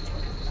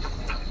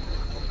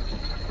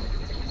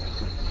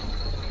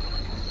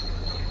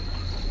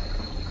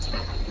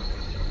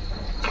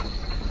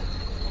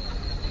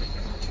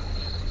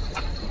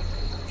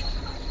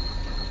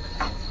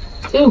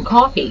 Ooh,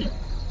 coffee.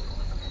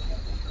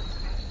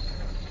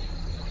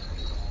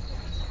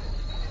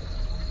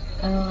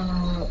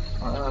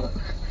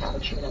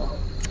 Cappuccino.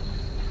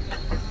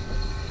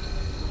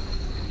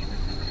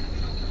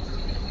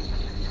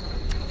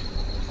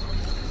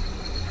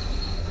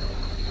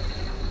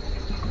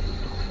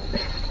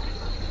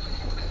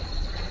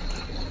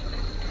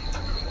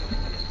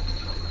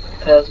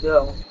 Let's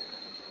go.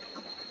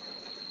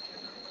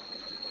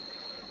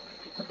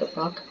 What the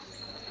fuck?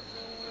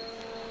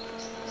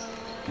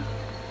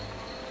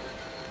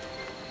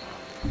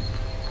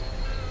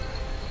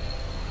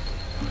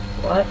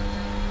 What?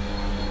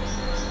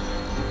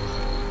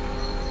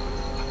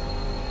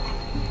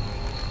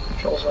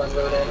 Controls are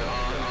unloaded.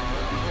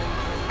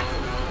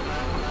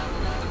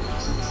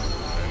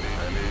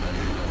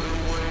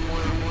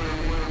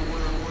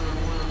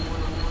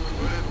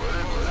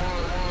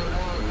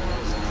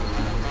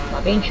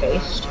 Not being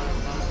chased.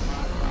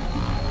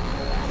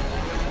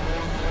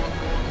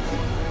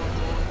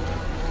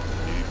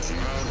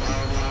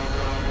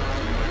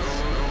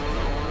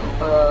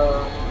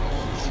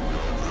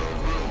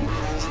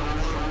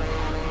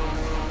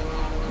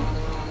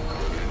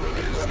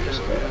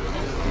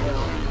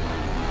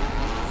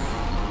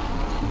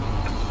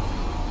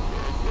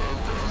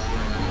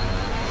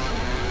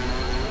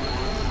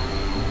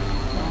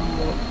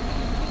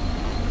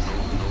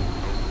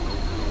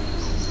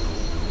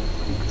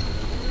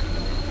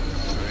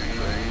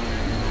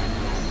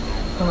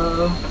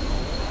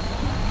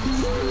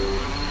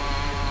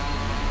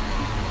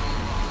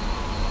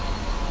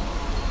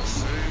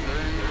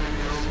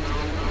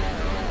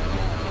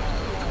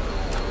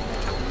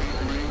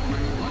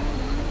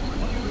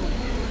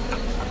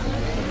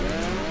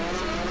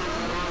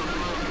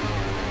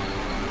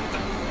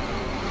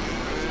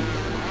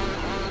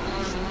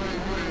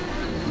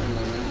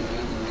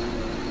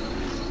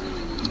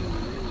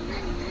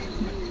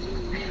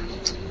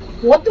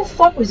 What the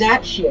fuck was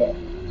that shit?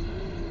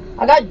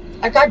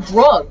 I got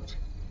drugged.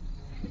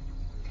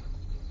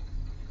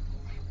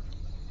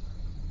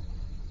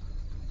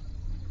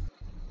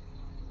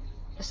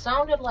 It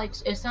sounded like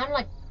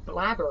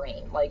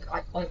blabbering. Like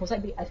I thought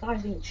I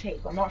was being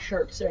chased. I'm not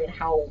sure considering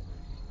how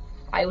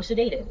I was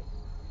sedated.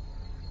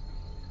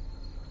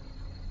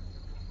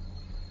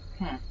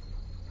 I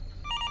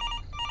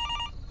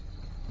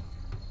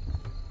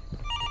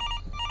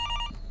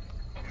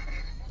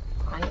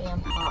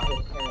am high,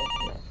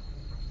 apparently.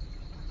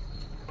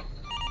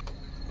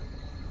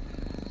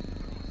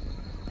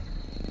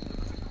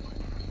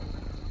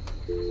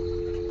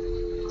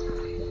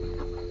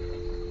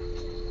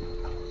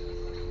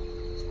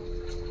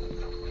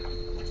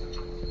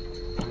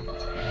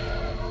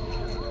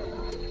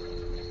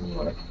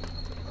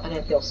 I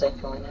didn't feel safe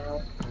going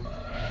out.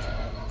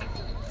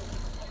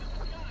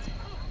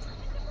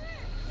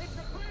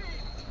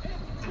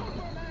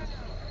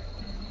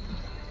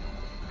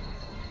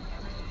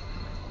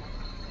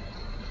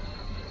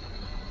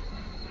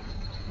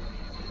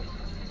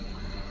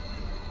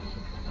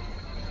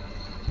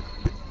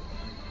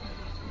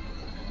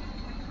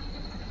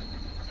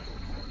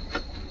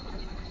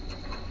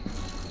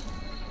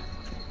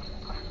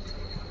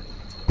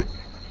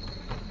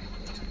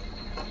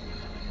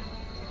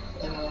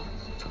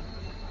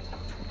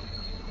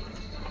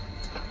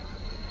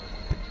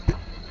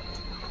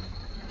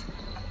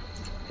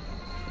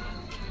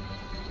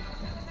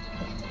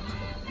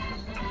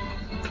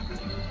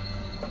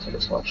 So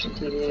just watch the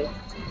TV.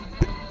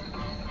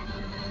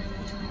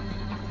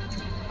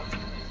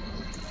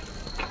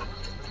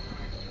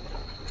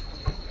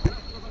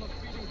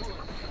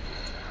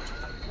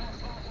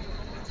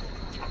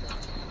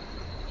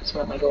 Just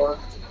at my door.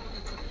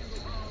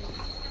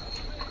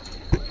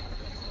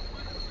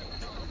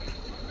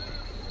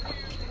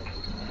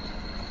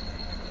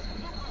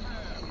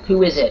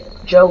 Who is it?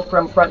 Joe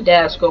from front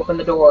desk, open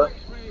the door.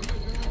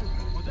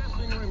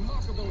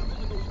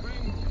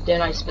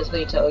 Didn't I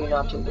specifically tell you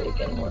not to wake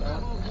anyone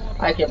up?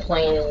 I can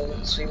plainly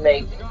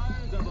make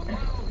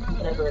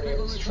whatever it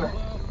is. Try.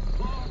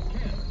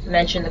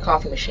 Mention the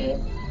coffee machine.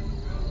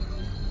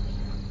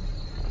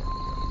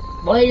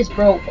 What is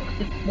bro?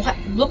 What?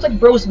 Looks like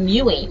bro's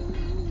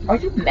mewing. Are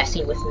you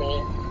messing with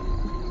me?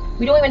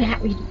 We don't even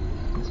have. We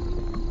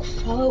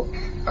follow.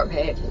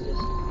 Okay, please.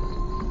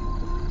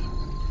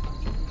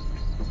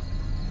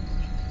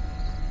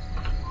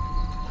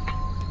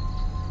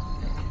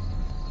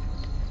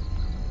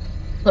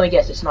 Let me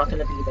guess, it's not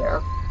gonna be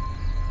there.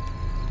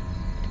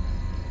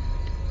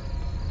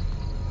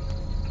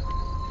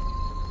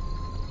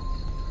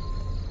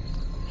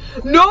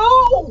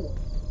 No!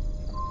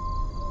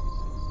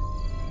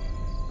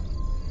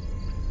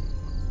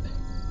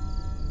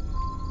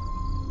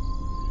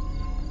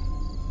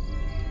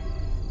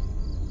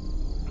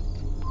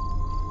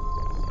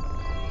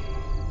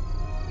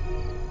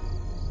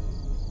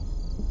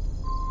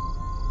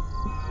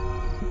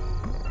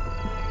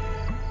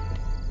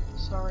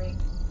 Sorry.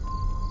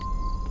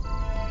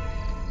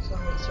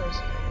 Sorry.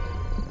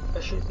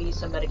 There should be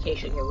some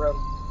medication in your room.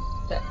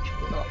 That should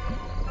be not.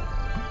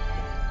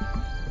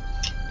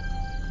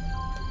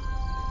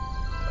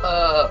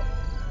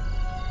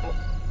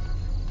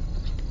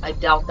 I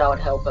doubt that would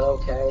help, but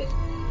okay.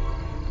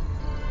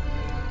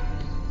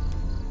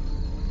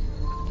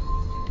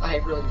 I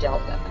really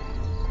doubt that.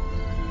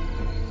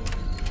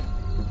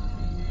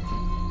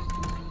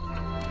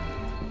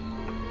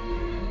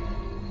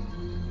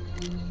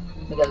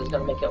 Because it's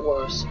gonna make it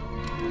worse.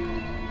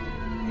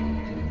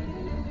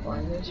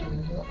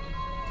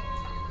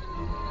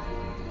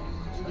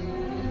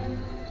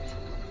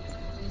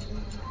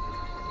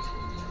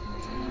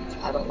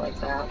 I don't like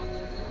that.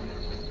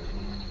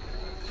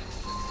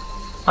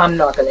 I'm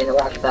not gonna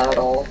interact with that at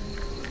all.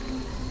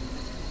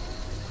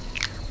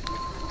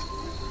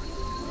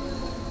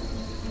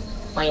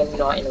 I am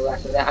not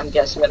interacting with that. I'm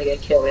guessing I'm gonna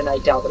get killed, and I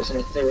doubt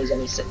there is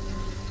any.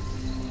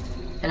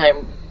 And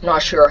I'm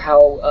not sure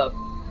how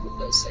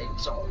those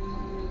things are.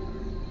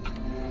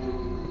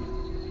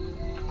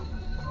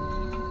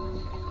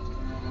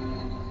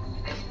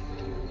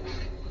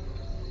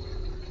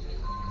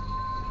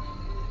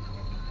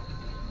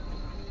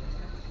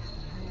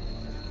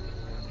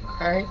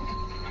 Alright.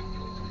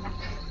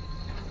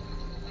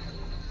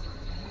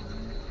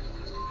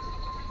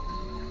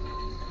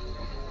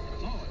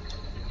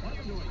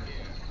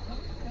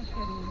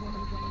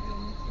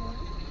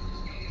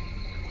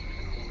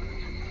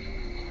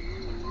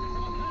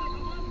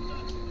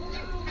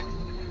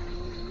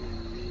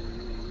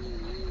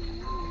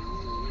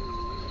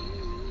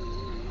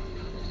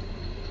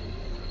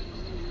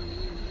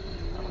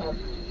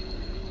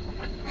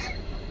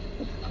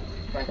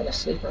 Am I gonna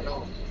sleep or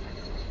not?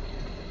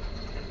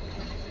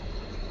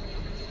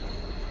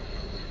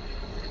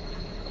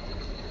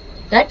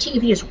 That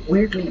TV is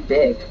weirdly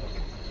big.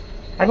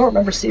 I don't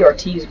remember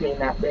CRTs being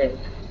that big.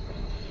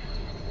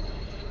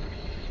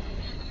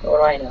 What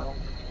do I know?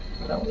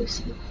 I don't really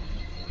see it.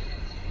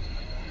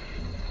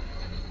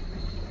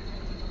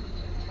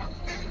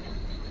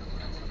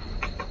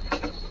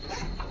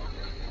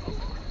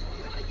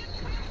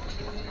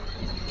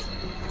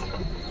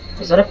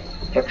 Is that a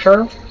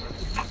picture?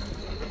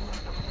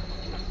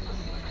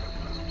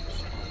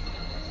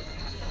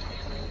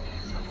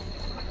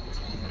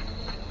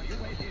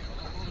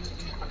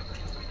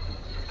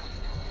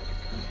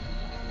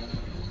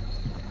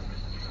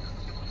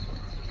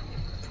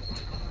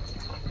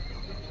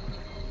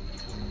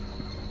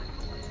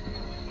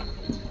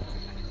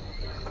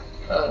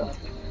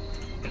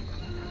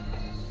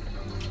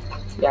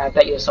 Yeah, I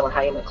bet you there's someone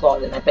hiding in the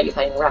closet, and I bet you if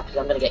I interact with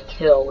them, I'm gonna get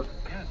killed.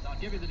 Yes, I'll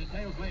give you the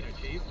details later,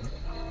 Chief.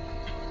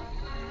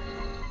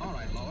 All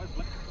right, Lois.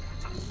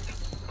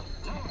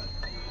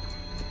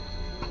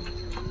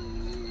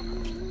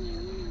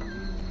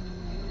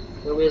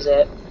 Who is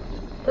it?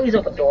 Please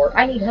open the door.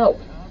 I need help.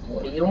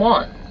 What do you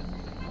want?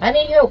 I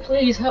need help.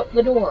 Please help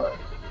the door.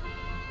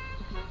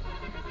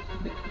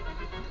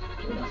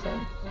 Do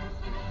nothing.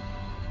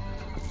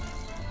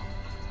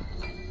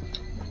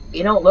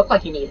 You don't look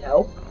like you need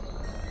help.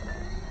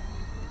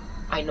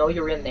 I know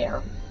you're in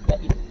there.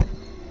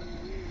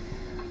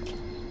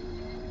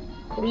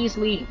 Please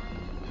leave.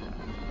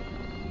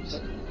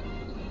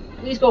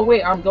 Please go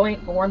away. I'm going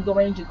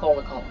to call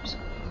the cops.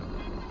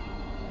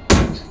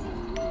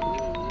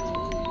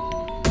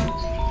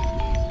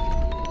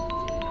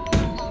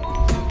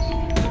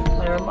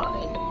 Never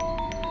mind.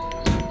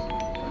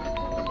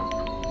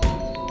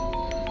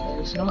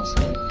 It's not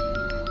safe.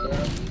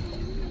 Yeah.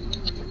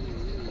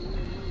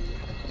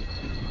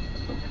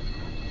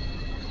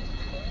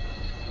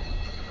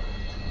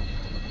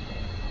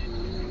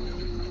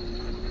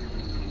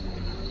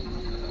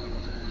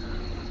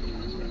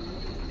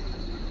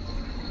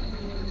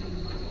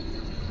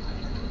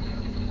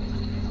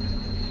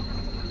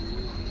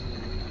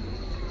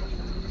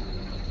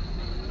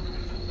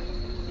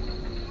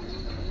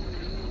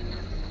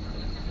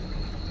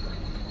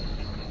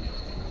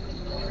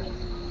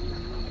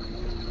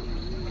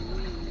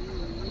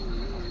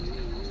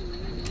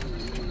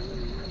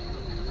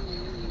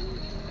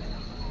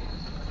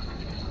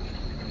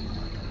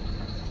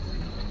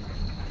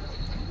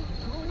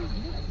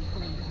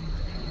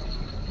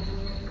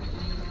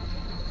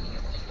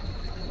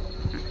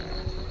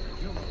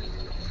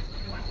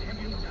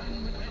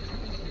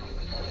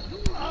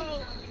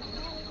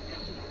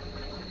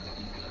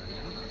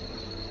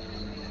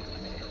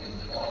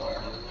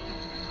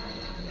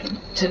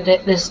 To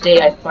this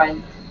day, I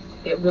find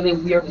it really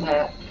weird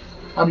that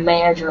a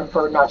manager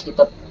preferred not to get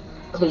the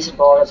police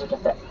involved as a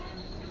defense.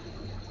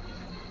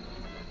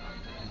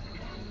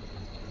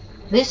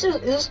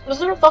 Was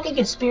there a fucking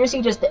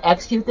conspiracy just to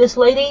execute this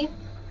lady?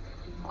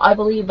 I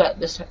believe that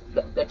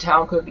the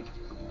town could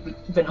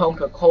have been home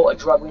to a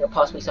drug ring or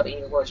possibly something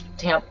even worse.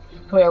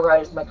 When I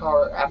arrived in my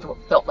car after what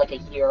felt like a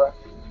year,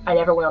 I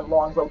never went on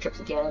long road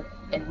trips again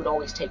and would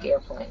always take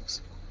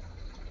airplanes.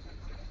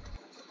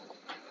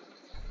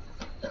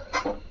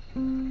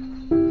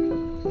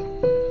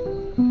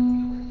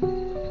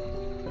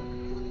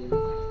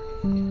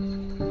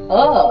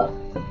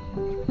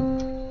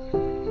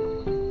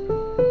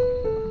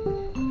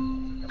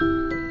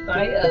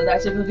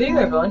 That's it for the video,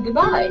 everyone.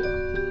 Goodbye.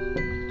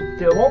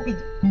 There won't be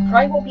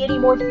probably won't be any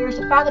more Fears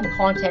of Fathom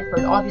content for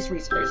an obvious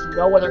reason. There's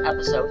no other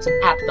episodes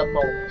at the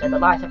moment, and the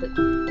last episode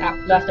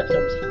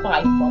was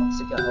 5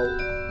 months ago.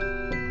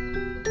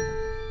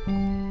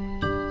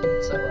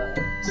 So,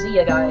 see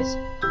ya,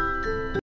 guys.